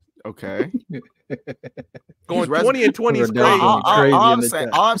 Okay. Going res- 20 and 20 is Riddell great. going crazy all in the chat.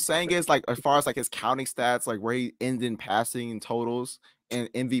 I'm saying is like as far as like his counting stats, like where he ended in passing and totals and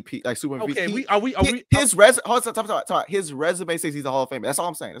MVP, like Super MVP. Okay, are we His resume says he's a Hall of Famer. That's all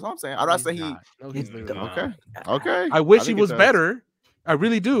I'm saying. I'm not saying he. No, he's he's- not. Okay. I wish he think it was does. better. I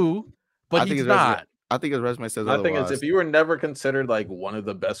really do, I but think he's his resume- not. I think his resume says My thing otherwise. is, if you were never considered like one of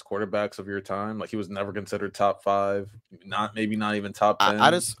the best quarterbacks of your time, like he was never considered top 5, maybe not even top 10. I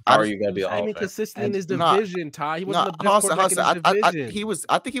how just- are you gonna be a I Hall mean, of Fame? consistent in his Nah, division, Ty. He No, wasn't the best quarterback in his division.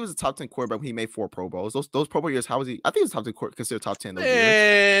 I think he was a top 10 quarterback when he made 4 Pro Bowls. Those Pro Bowl years, how was he? I think he was top 10 considered top 10 those years.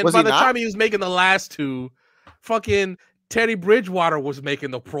 And Was by he the not? time he was making the last 2, fucking Teddy Bridgewater was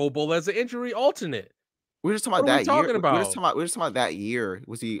making the Pro Bowl as an injury alternate. We're just talking What about are we that year. talking about? We're just talking about that year.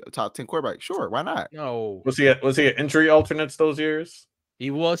 Was he a top 10 quarterback? Sure, why not? No, Was he an injury alternates those years? he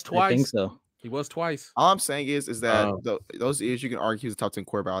was I think twice. so. He was twice. All I'm saying is that those years you can argue he's a top 10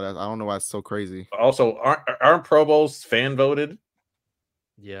 quarterback. I don't know why it's so crazy. Also, aren't Pro Bowls fan voted?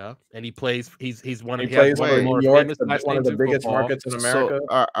 Yeah, and he plays. He's one of He plays one in of the New more York, famous one of the biggest football. markets in America.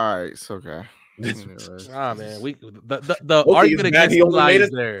 So, all right, it's okay. Ah man, the Loki argument is bad. against He only made lies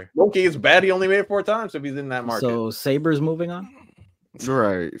it there. Loki is bad. He only made it 4 times if he's in that market. So Saber's moving on.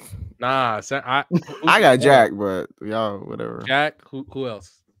 Right. Nah, I got Jack, but y'all whatever. Jack. Who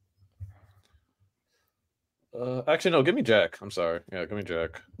else? Actually, no. Give me Jack. I'm sorry. Yeah, give me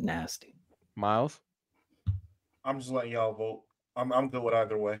Jack. Nasty. Miles. I'm just letting y'all vote. I'm good with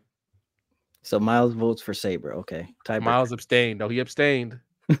either way. So Miles votes for Saber. Okay. Tiebreaker. Miles abstained. No, he abstained.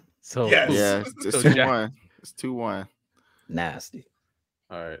 So Yes. Yeah, it's So 2-1. It's 2-1. Nasty.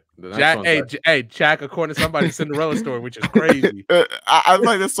 All right. The next Jack. one's Hey, Jack. According to somebody's Cinderella story, which is crazy. I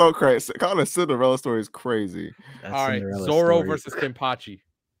like that's so crazy. Calling a Cinderella story is crazy. That's All right, Cinderella Zorro story. versus Kenpachi.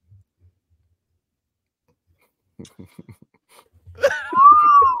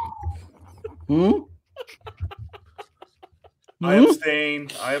 I abstain.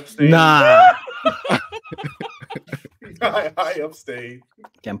 Nah. I abstain.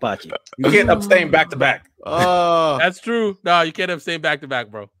 Kenpachi. You can't abstain back to back. Oh, That's true. No, you can't abstain back to back,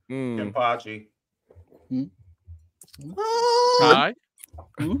 bro. Kenpachi. Ty?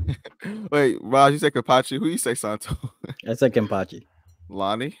 Wait, Raj, you say Kapachi? Who you say Santo? I said Kenpachi.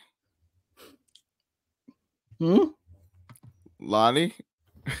 Lonnie? Lonnie?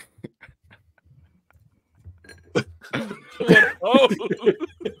 Oh.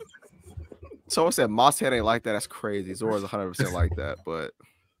 Someone said Mosshead ain't like that. That's crazy. Zora's 100% like that, but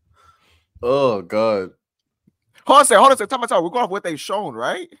Oh god. hold on a second. Time. We're going off what they've shown,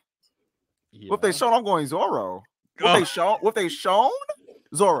 right? Yeah. What they shown, I'm going Zoro. Oh. What they shown?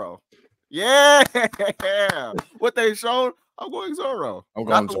 Zoro. Yeah. What they shown, I'm going Zoro. I'm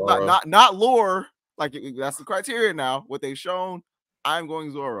going Zoro. Not lore. Like that's the criteria now. What they shown, I'm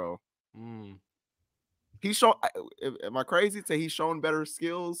going Zoro. He's shown. Am I crazy to say he's shown better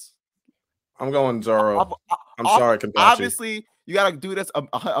skills? I'm going Zoro. I'm sorry, Kenpachi. Obviously, you gotta do this.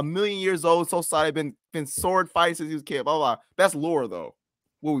 A million years old, so sorry. Been sword fights since he was a kid. Blah blah. That's lore though.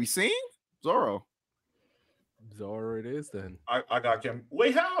 What we seen? Zoro. Zoro it is then. I got him.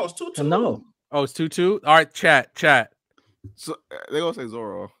 Wait, how? It's 2-2. No. Oh, it's 2-2. All right, chat. So they gonna say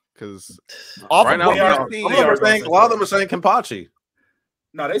Zoro because Right now, a lot of them are saying Kenpachi.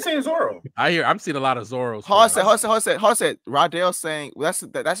 No, they saying Zoro. I'm seeing a lot of Zoros. Hold on. Rodale saying that's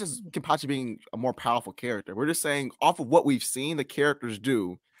just Kenpachi being a more powerful character. We're just saying off of what we've seen the characters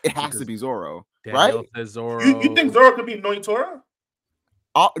do, it has to be Zoro, Danielle right? says Zoro. You think Zoro could be Noitora?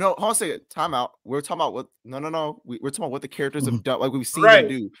 No, hold on a second. Time out. We're talking about what? No. We're talking about what the characters have done, like we've seen them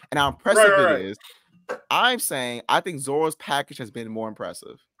do, and how impressive it is. I'm saying I think Zoro's package has been more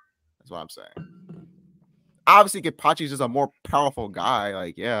impressive. That's what I'm saying. Obviously, Kenpachi's just a more powerful guy.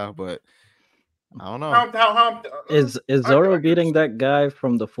 Like, yeah, but I don't know. Is Zoro beating that guy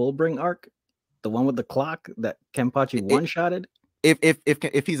from the Fullbring arc, the one with the clock that Kenpachi one-shotted?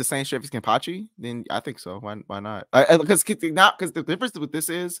 If he's the same strength as Kenpachi, then I think so. Why not? Because the difference with this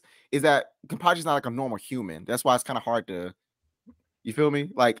is that Kenpachi's not like a normal human. That's why it's kind of hard to. You feel me?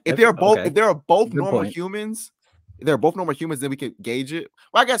 Like if they're both normal humans. If they're both normal humans, then we could gauge it.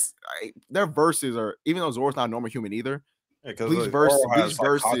 Well, I guess their verses are, even though Zoro's not a normal human either. Bleach versus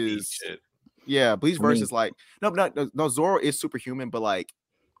like no. Zoro is superhuman, but like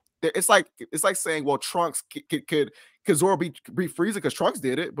it's like saying, well, Trunks could Zoro be Frieza because Trunks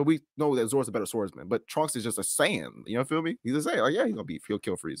did it, but we know that Zoro's a better swordsman. But Trunks is just a Saiyan. You know, feel me? He's a Saiyan. Like, yeah, he'll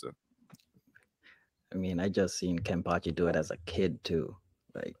kill Frieza. I mean, I just seen Kenpachi do it as a kid too.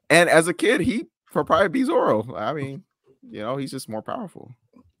 Like, and as a kid, he probably be Zoro. I mean, you know, he's just more powerful.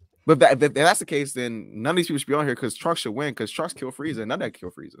 But if that's the case, then none of these people should be on here because Trunks should win because Trunks killed Frieza and none of that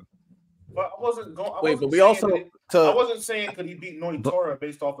killed Frieza. But I wasn't going. Wait, but we also. I wasn't saying could he beat Noitora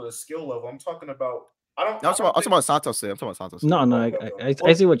based off of the skill level. I'm talking about. I'm talking about Santos said. No,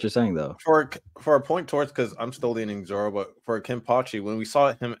 I see what you're saying though. For a point towards, because I'm still leaning Zoro, but for Kenpachi, when we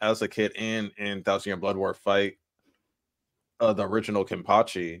saw him as a kid in Thousand Year Blood War fight, the original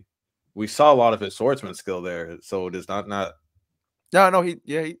Kenpachi, we saw a lot of his swordsman skill there. So it is not. No,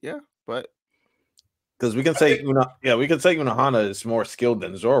 but because we can say Unohana is more skilled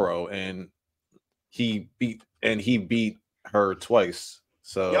than Zoro, and he beat her twice.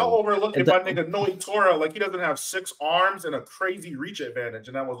 So y'all overlooking my nigga Noitora like he doesn't have 6 arms and a crazy reach advantage,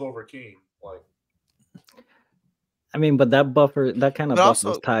 and that was over King. Like, I mean, but that kind of But buffers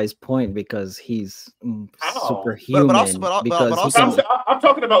also- Ty's point because he's How? superhuman. but because he also- can, I'm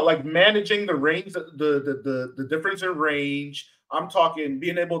talking about like managing the range, the difference in range. I'm talking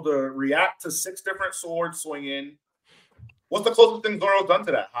being able to react to 6 different swords swinging. What's the closest thing Zoro's done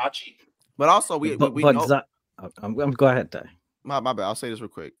to that? Hachi? But also, we but know. I'm go ahead, Ty. My bad. I'll say this real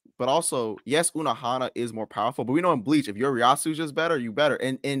quick. But also, yes, Unohana is more powerful. But we know in Bleach, if your Ryatsu's just better, you better.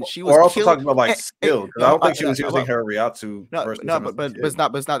 And she was. We're also killing- talking about like skill. 'Cause I don't think she was using her Ryatsu. No, versus no, him as a but kid. it's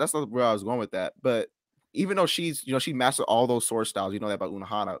not. That's not where I was going with that. But even though she's, she mastered all those sword styles, you know that about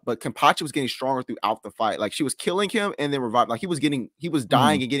Unohana. But Kenpachi was getting stronger throughout the fight. Like she was killing him and then reviving. Like he was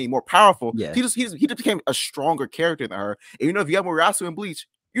dying and getting more powerful. Yeah. He just became a stronger character than her. And if you have more Ryatsu in Bleach,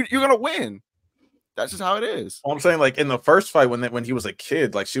 you're gonna win. That's just how it is. Well, I'm saying like in the first fight when he was a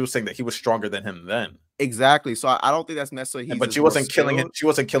kid, like she was saying that he was stronger than him then. Exactly. So I don't think that's necessarily. But she wasn't killing him. She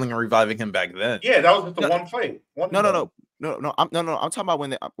wasn't killing and reviving him back then. Yeah, that was just the one fight. No. I'm talking about when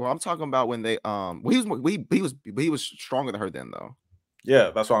they. Well, I'm talking about when they. He was stronger than her then, though.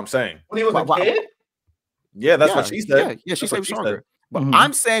 Yeah, that's what I'm saying. When he was a kid? Yeah, that's what she said. Yeah, she said he was stronger. Said. But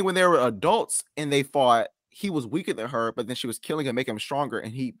I'm saying when they were adults and they fought, he was weaker than her, but then she was killing him, making him stronger,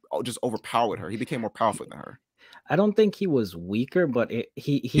 and he just overpowered her. He became more powerful than her. I don't think he was weaker, but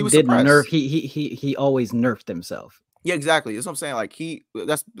he was did suppressed. nerf. He always nerfed himself. Yeah, exactly. That's what I'm saying. Like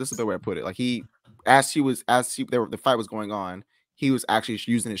this is the way I put it. Like the fight was going on, he was actually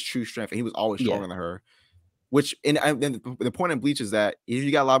using his true strength, and he was always stronger than her. Which and the point in Bleach is that if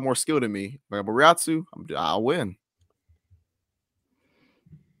you got a lot more skill than me, like Ryatsu, I'll win.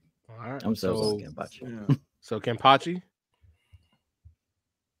 All right. I'm so Kenpachi. Yeah. So Kenpachi?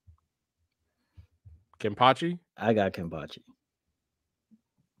 Kenpachi? I got Kenpachi.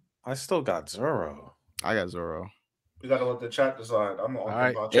 I still got Zoro. I got Zoro. We gotta let the chat decide. I'm on All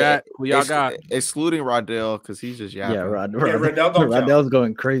right, Kenpachi. chat. Who y'all got? Excluding Rodell, because he's just yapping. Yeah, Rodell don't count. Rodell's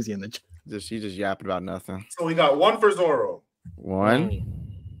going crazy in the chat. He's just yapping about nothing. So we got 1 for Zoro.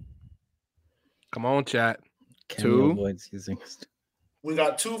 1. Come on, chat. Two. We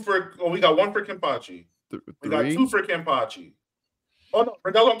got 2 for. Oh, we got 1 for Kenpachi. We got 2 for Kenpachi. Oh no,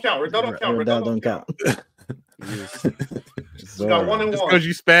 Rodell don't count. Rodell don't count. We got 1 and 1. Because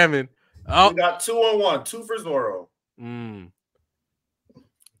you spamming. Oh, we got 2 and 1. 2 for Zoro. Oh,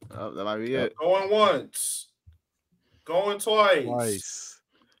 that might be it. Going once. Going twice.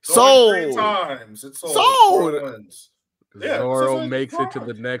 Sold. 3 times. It's sold. Sold. Yeah, Zoro makes it to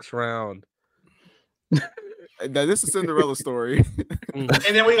the next round. Now, this is Cinderella story. And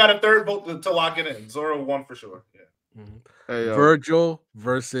then we got a third vote to lock it in. Zoro won for sure. Yeah. Hey, Virgil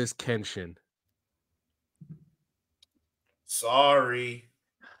versus Kenshin. Sorry.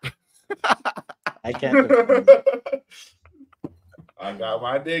 I can't. I got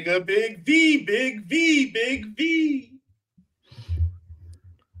my nigga Big V, Big V, Big V.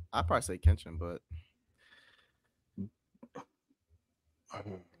 I'd probably say Kenshin, but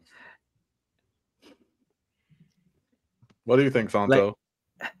what do you think, Santo?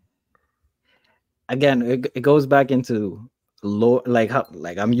 Again, it goes back into lore, like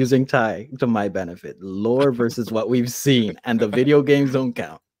I'm using Ty to my benefit. Lore versus what we've seen, and the video games don't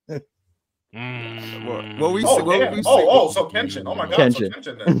count. So Kenshin. Oh my god.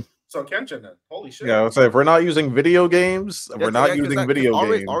 Kenshin. So Kenshin then. Holy shit. Yeah, I would say if we're not using video games, we're not using video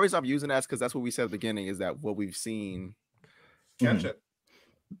games. Always I'm using that because that's what we said at the beginning, is that what we've seen. Kenshin.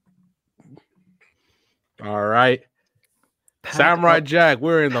 All right. Samurai Jack,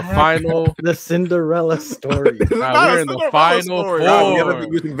 we're in the final. The Cinderella story. We're in the final four. God, we haven't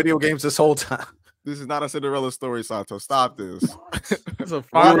been using video games this whole time. This is not a Cinderella story, Sato. Stop this. It's a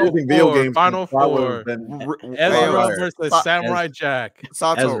final four. Final four. Ezra Hey, versus Samurai Jack.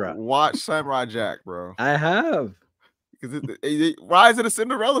 Sato, Ezra. watch Samurai Jack, bro. I have. Because why is it a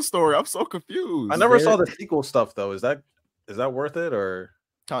Cinderella story? I'm so confused. I never saw the sequel stuff though. Is that worth it or?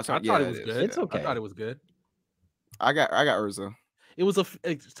 I thought it was good. It's okay. I thought it was good. I got Urza. It was a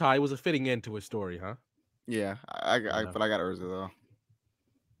fitting end to his story, huh? Yeah, but I got Urza though.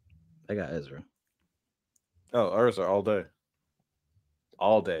 I got Ezra. Oh, Urza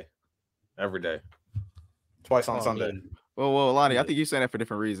all day, every day, twice on Sunday. Man. Well, Lonnie, I think you're saying that for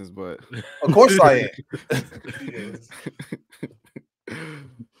different reasons, but Of course I am.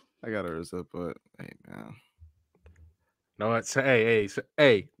 I got Urza, but hey, man. No, it's hey,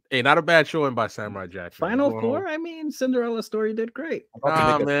 not a bad showing by Samurai Jack. Man. Final four. I mean, Cinderella story did great.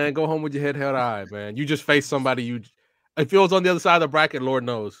 Nah, man, go home with your head held high, man. You just face somebody. If it was on the other side of the bracket, Lord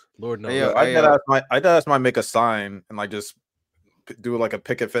knows. Hey, I might make a sign and like just do like a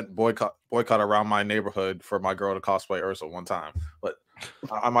picket fence boycott around my neighborhood for my girl to cosplay Ursa one time. But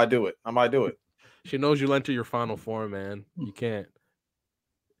I might do it. She knows you'll enter your final form, man. You can't.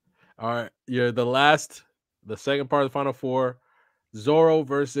 All right, you're the second part of the final four. Zoro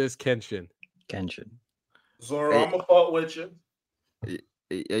versus Kenshin. Zoro, Hey. I'm gonna fuck with you.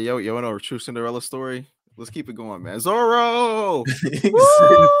 Yo, know a true Cinderella story? Let's keep it going, man. Zoro.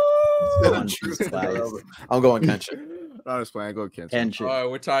 I'm going Kenshin. I'm just playing. Go Kenshin. All right,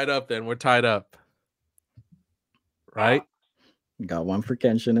 we're tied up then. We're tied up. Right? Got one for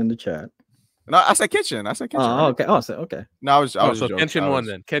Kenshin in the chat. No, I said Kenshin. Oh, right? okay. Oh, so okay. No, I was so joking. Kenshin won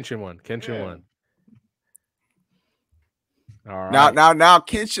then. Kenshin won. All right. Now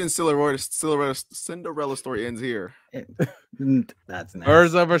Kenshin Cinderella story ends here. That's nice.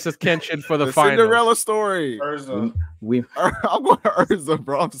 Urza versus Kenshin for the final. Cinderella story. Urza. I'm going to Urza,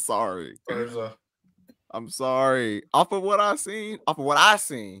 bro. I'm sorry. Urza. I'm sorry. Off of what I seen, I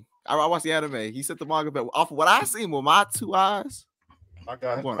watched the anime. He said the manga, but off of what I seen with my 2 eyes, I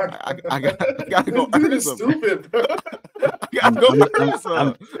gotta go Urza. Stupid, bro. I gotta go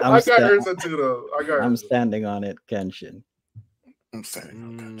Urza. I got Urza too, though. I'm standing on it, Kenshin. I'm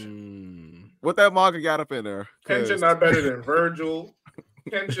saying Kenshin. What that manga got up in there? Kenshin not better than Virgil.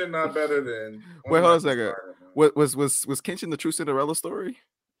 Kenshin not better than. Wait, hold on a second. Was Kenshin the true Cinderella story?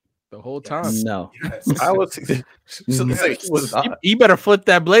 The whole time. No. Yes. I was. He better flip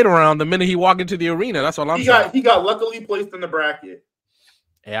that blade around the minute he walked into the arena. That's all I'm saying. He got luckily placed in the bracket.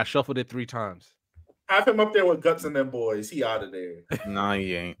 Hey, I shuffled it 3 times. Have him up there with Guts and them boys. He out of there. Nah,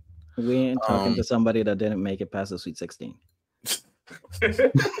 he ain't. We ain't talking to somebody that didn't make it past the Sweet 16.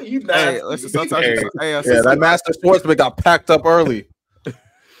 You Hey, listen, sometimes that Master Swordsman got packed up early.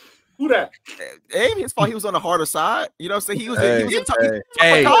 Who that? Hey, his fault. He was on the harder side. You know what I'm saying? He was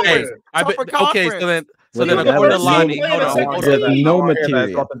Hey, okay, so then according to Lonnie, no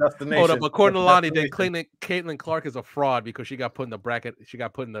material. Hold up, according to Lonnie, then Caitlin Clark is a fraud because she got put in the bracket. She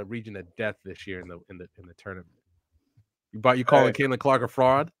got put in the region of death this year in the tournament. You calling Caitlin Clark a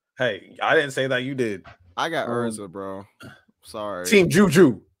fraud? Hey, I didn't say that. You did. I got Urza, bro. Sorry. Team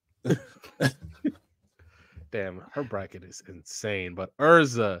Juju. Damn, her bracket is insane. But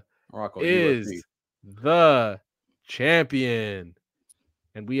Urza is the champion.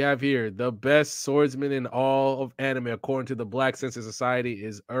 And we have here the best swordsman in all of anime, according to the Black Sensei Society,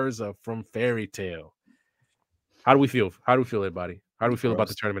 is Urza from Fairy Tail. How do we feel? Everybody? How do we feel about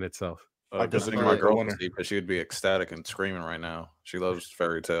the tournament itself? I just think my girl would see, because she would be ecstatic and screaming right now. She loves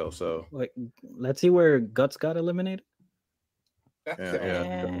Fairy Tail, so let's see where Guts got eliminated.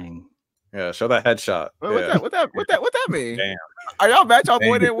 Yeah. Show that headshot. What that mean? Damn. Are y'all mad y'all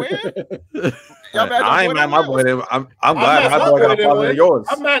boy didn't win? Y'all mad I ain't mad my boy didn't. I'm glad my boy got farther than yours.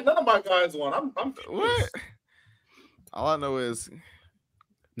 I'm mad none of my guys won. I'm what? All I know is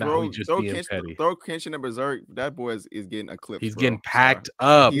throw Kenshin and Berserk. That boy is getting eclipsed. He's getting packed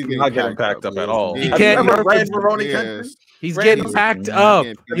up. He's not getting packed up at all. He can't. He's getting packed up.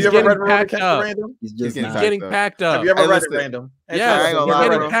 He's getting packed up. He's getting packed up. Have you ever read it, Random? Yes, he's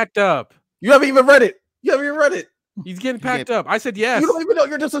getting packed up. You haven't even read it. He's getting packed up. I said yes. You don't even know.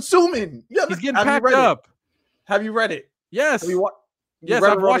 You're just assuming. He's getting packed up. Have you read it? Yes. Yes,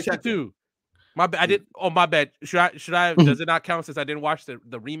 I've watched it too. My bad. I did. Oh, my bad. Should I? Does it not count since I didn't watch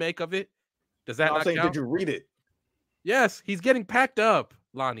the remake of it? Does that not count? Did you read it? Yes, he's getting packed up,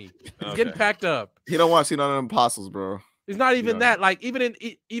 Lonnie. He's getting packed up. He don't want to see none of them apostles, bro. It's not even that. Like even in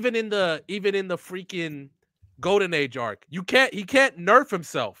the freaking Golden Age arc, he can't nerf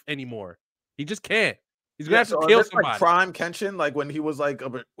himself anymore. He just can't. He's gonna have to kill somebody. Like Prime Kenshin, like when he was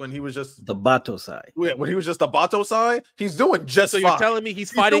just the Bato side. Yeah, when he was just the Bato side, he's doing just. So you're telling me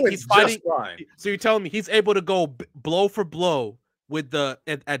he's fighting. So you're telling me he's able to go blow for blow with at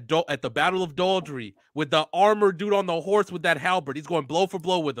the Battle of Doldry with the armor dude on the horse with that halberd. He's going blow for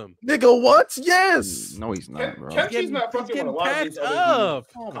blow with him. Nigga, what? Yes. No, he's not, bro. He's getting packed up.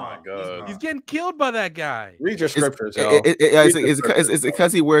 Oh my god. He's getting killed by that guy. Read your scriptures, y'all. It's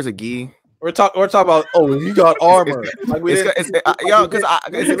because he wears a gi. We're talking about. Oh, you got armor. Like we it's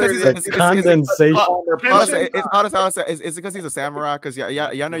because he's a samurai. Because y'all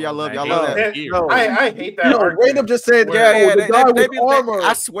know y'all love that. I hate that. Random just said, the guy with armor.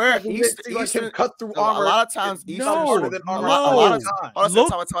 I swear, Eastern cut through armor. A lot of times,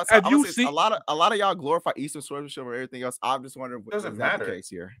 have you seen? A lot of y'all glorify Eastern swordsmanship or everything else. I'm just wondering, is that the case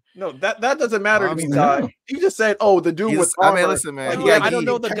here? No, that doesn't matter to me, Ty. He just said, "Oh, the dude with armor." I mean, listen, man. I don't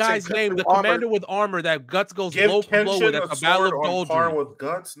know the guy's name. The commander with armor that Guts goes blow for blow with at the Battle of Doldry. With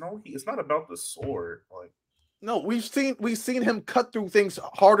Guts, no, it's not about the sword. Like No, we've seen him cut through things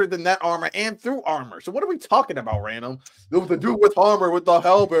harder than that armor and through armor. So what are we talking about, random? The dude with armor with the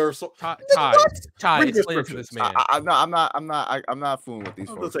hellbear. So Ty, Read explain it to this man. I'm not fooling with these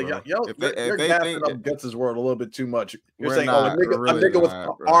I'm folks. Say, Bro. you're gassing up Guts' world a little bit too much. You're saying, not, a nigga with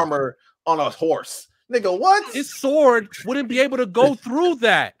armor on a horse. Nigga, what? His sword wouldn't be able to go through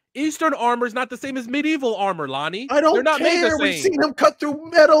that. Eastern armor is not the same as medieval armor, Lonnie. I don't They're not care. made the same. We've seen him cut through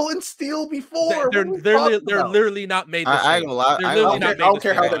metal and steel before. They're literally not made the same. I ain't gonna lie. They're literally not made I don't the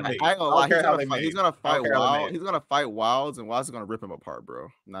care same. how they're made. I ain't gonna lie. He's gonna fight I don't care how Wild. they're He's gonna fight Wilds, and Wilds is gonna rip him apart, bro.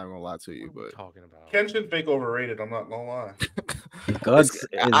 I'm not gonna lie to you, but Talking about Kenshin fake overrated. I'm not gonna lie. Guts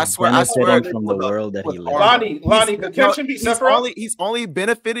I is swear benefiting from the world that he lives. Lonnie, could Kenshin beat Sephiroth? He's only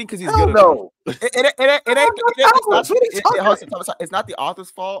benefiting because he's Hell good. no. It's not the author's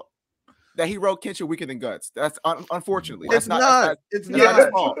fault that he wrote Kenshin weaker than Guts. That's unfortunately. It's not. It's not not. his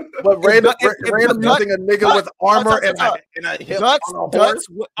fault. But random Guts- using a nigga with armor and a hip Guts, on a horse.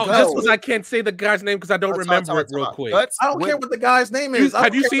 just because I can't say the guy's name because I don't remember it real quick. I don't care what the guy's name is.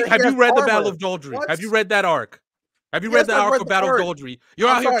 Have you read the Battle of Doldry? What? Have you read that arc? Have you Yes, read that I've arc read of the Battle of arc. Doldry? You're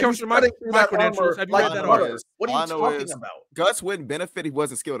I'm out here sorry, counting my credentials. Have you read that arc? What are you talking about? Guts wouldn't benefit. He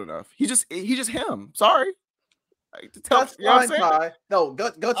wasn't skilled enough. He just him. Sorry. That's fine, Ty. No,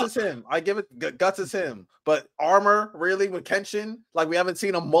 Guts is him. I give it. Guts is him. But armor, really, with Kenshin, like we haven't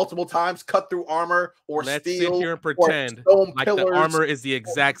seen him multiple times cut through armor or Let's steel. sit here and pretend like pillars, the armor is the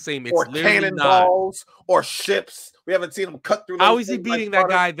exact same. It's or literally not. cannonballs or ships. We haven't seen him cut through. How is he beating that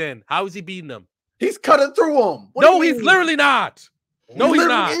guy then? How is he beating him? He's cutting through him. No, he's literally not. No, he's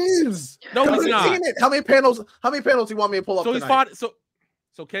not. Is. No, he's not. How many panels do you want me to pull up? So he's tonight? fought.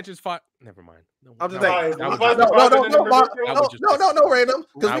 So Kenshin's fought. Never mind. I'm just saying. No, random.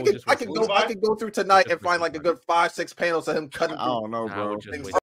 Because I can go through tonight and find like a good 5-6 panels of him cutting. I don't know, bro.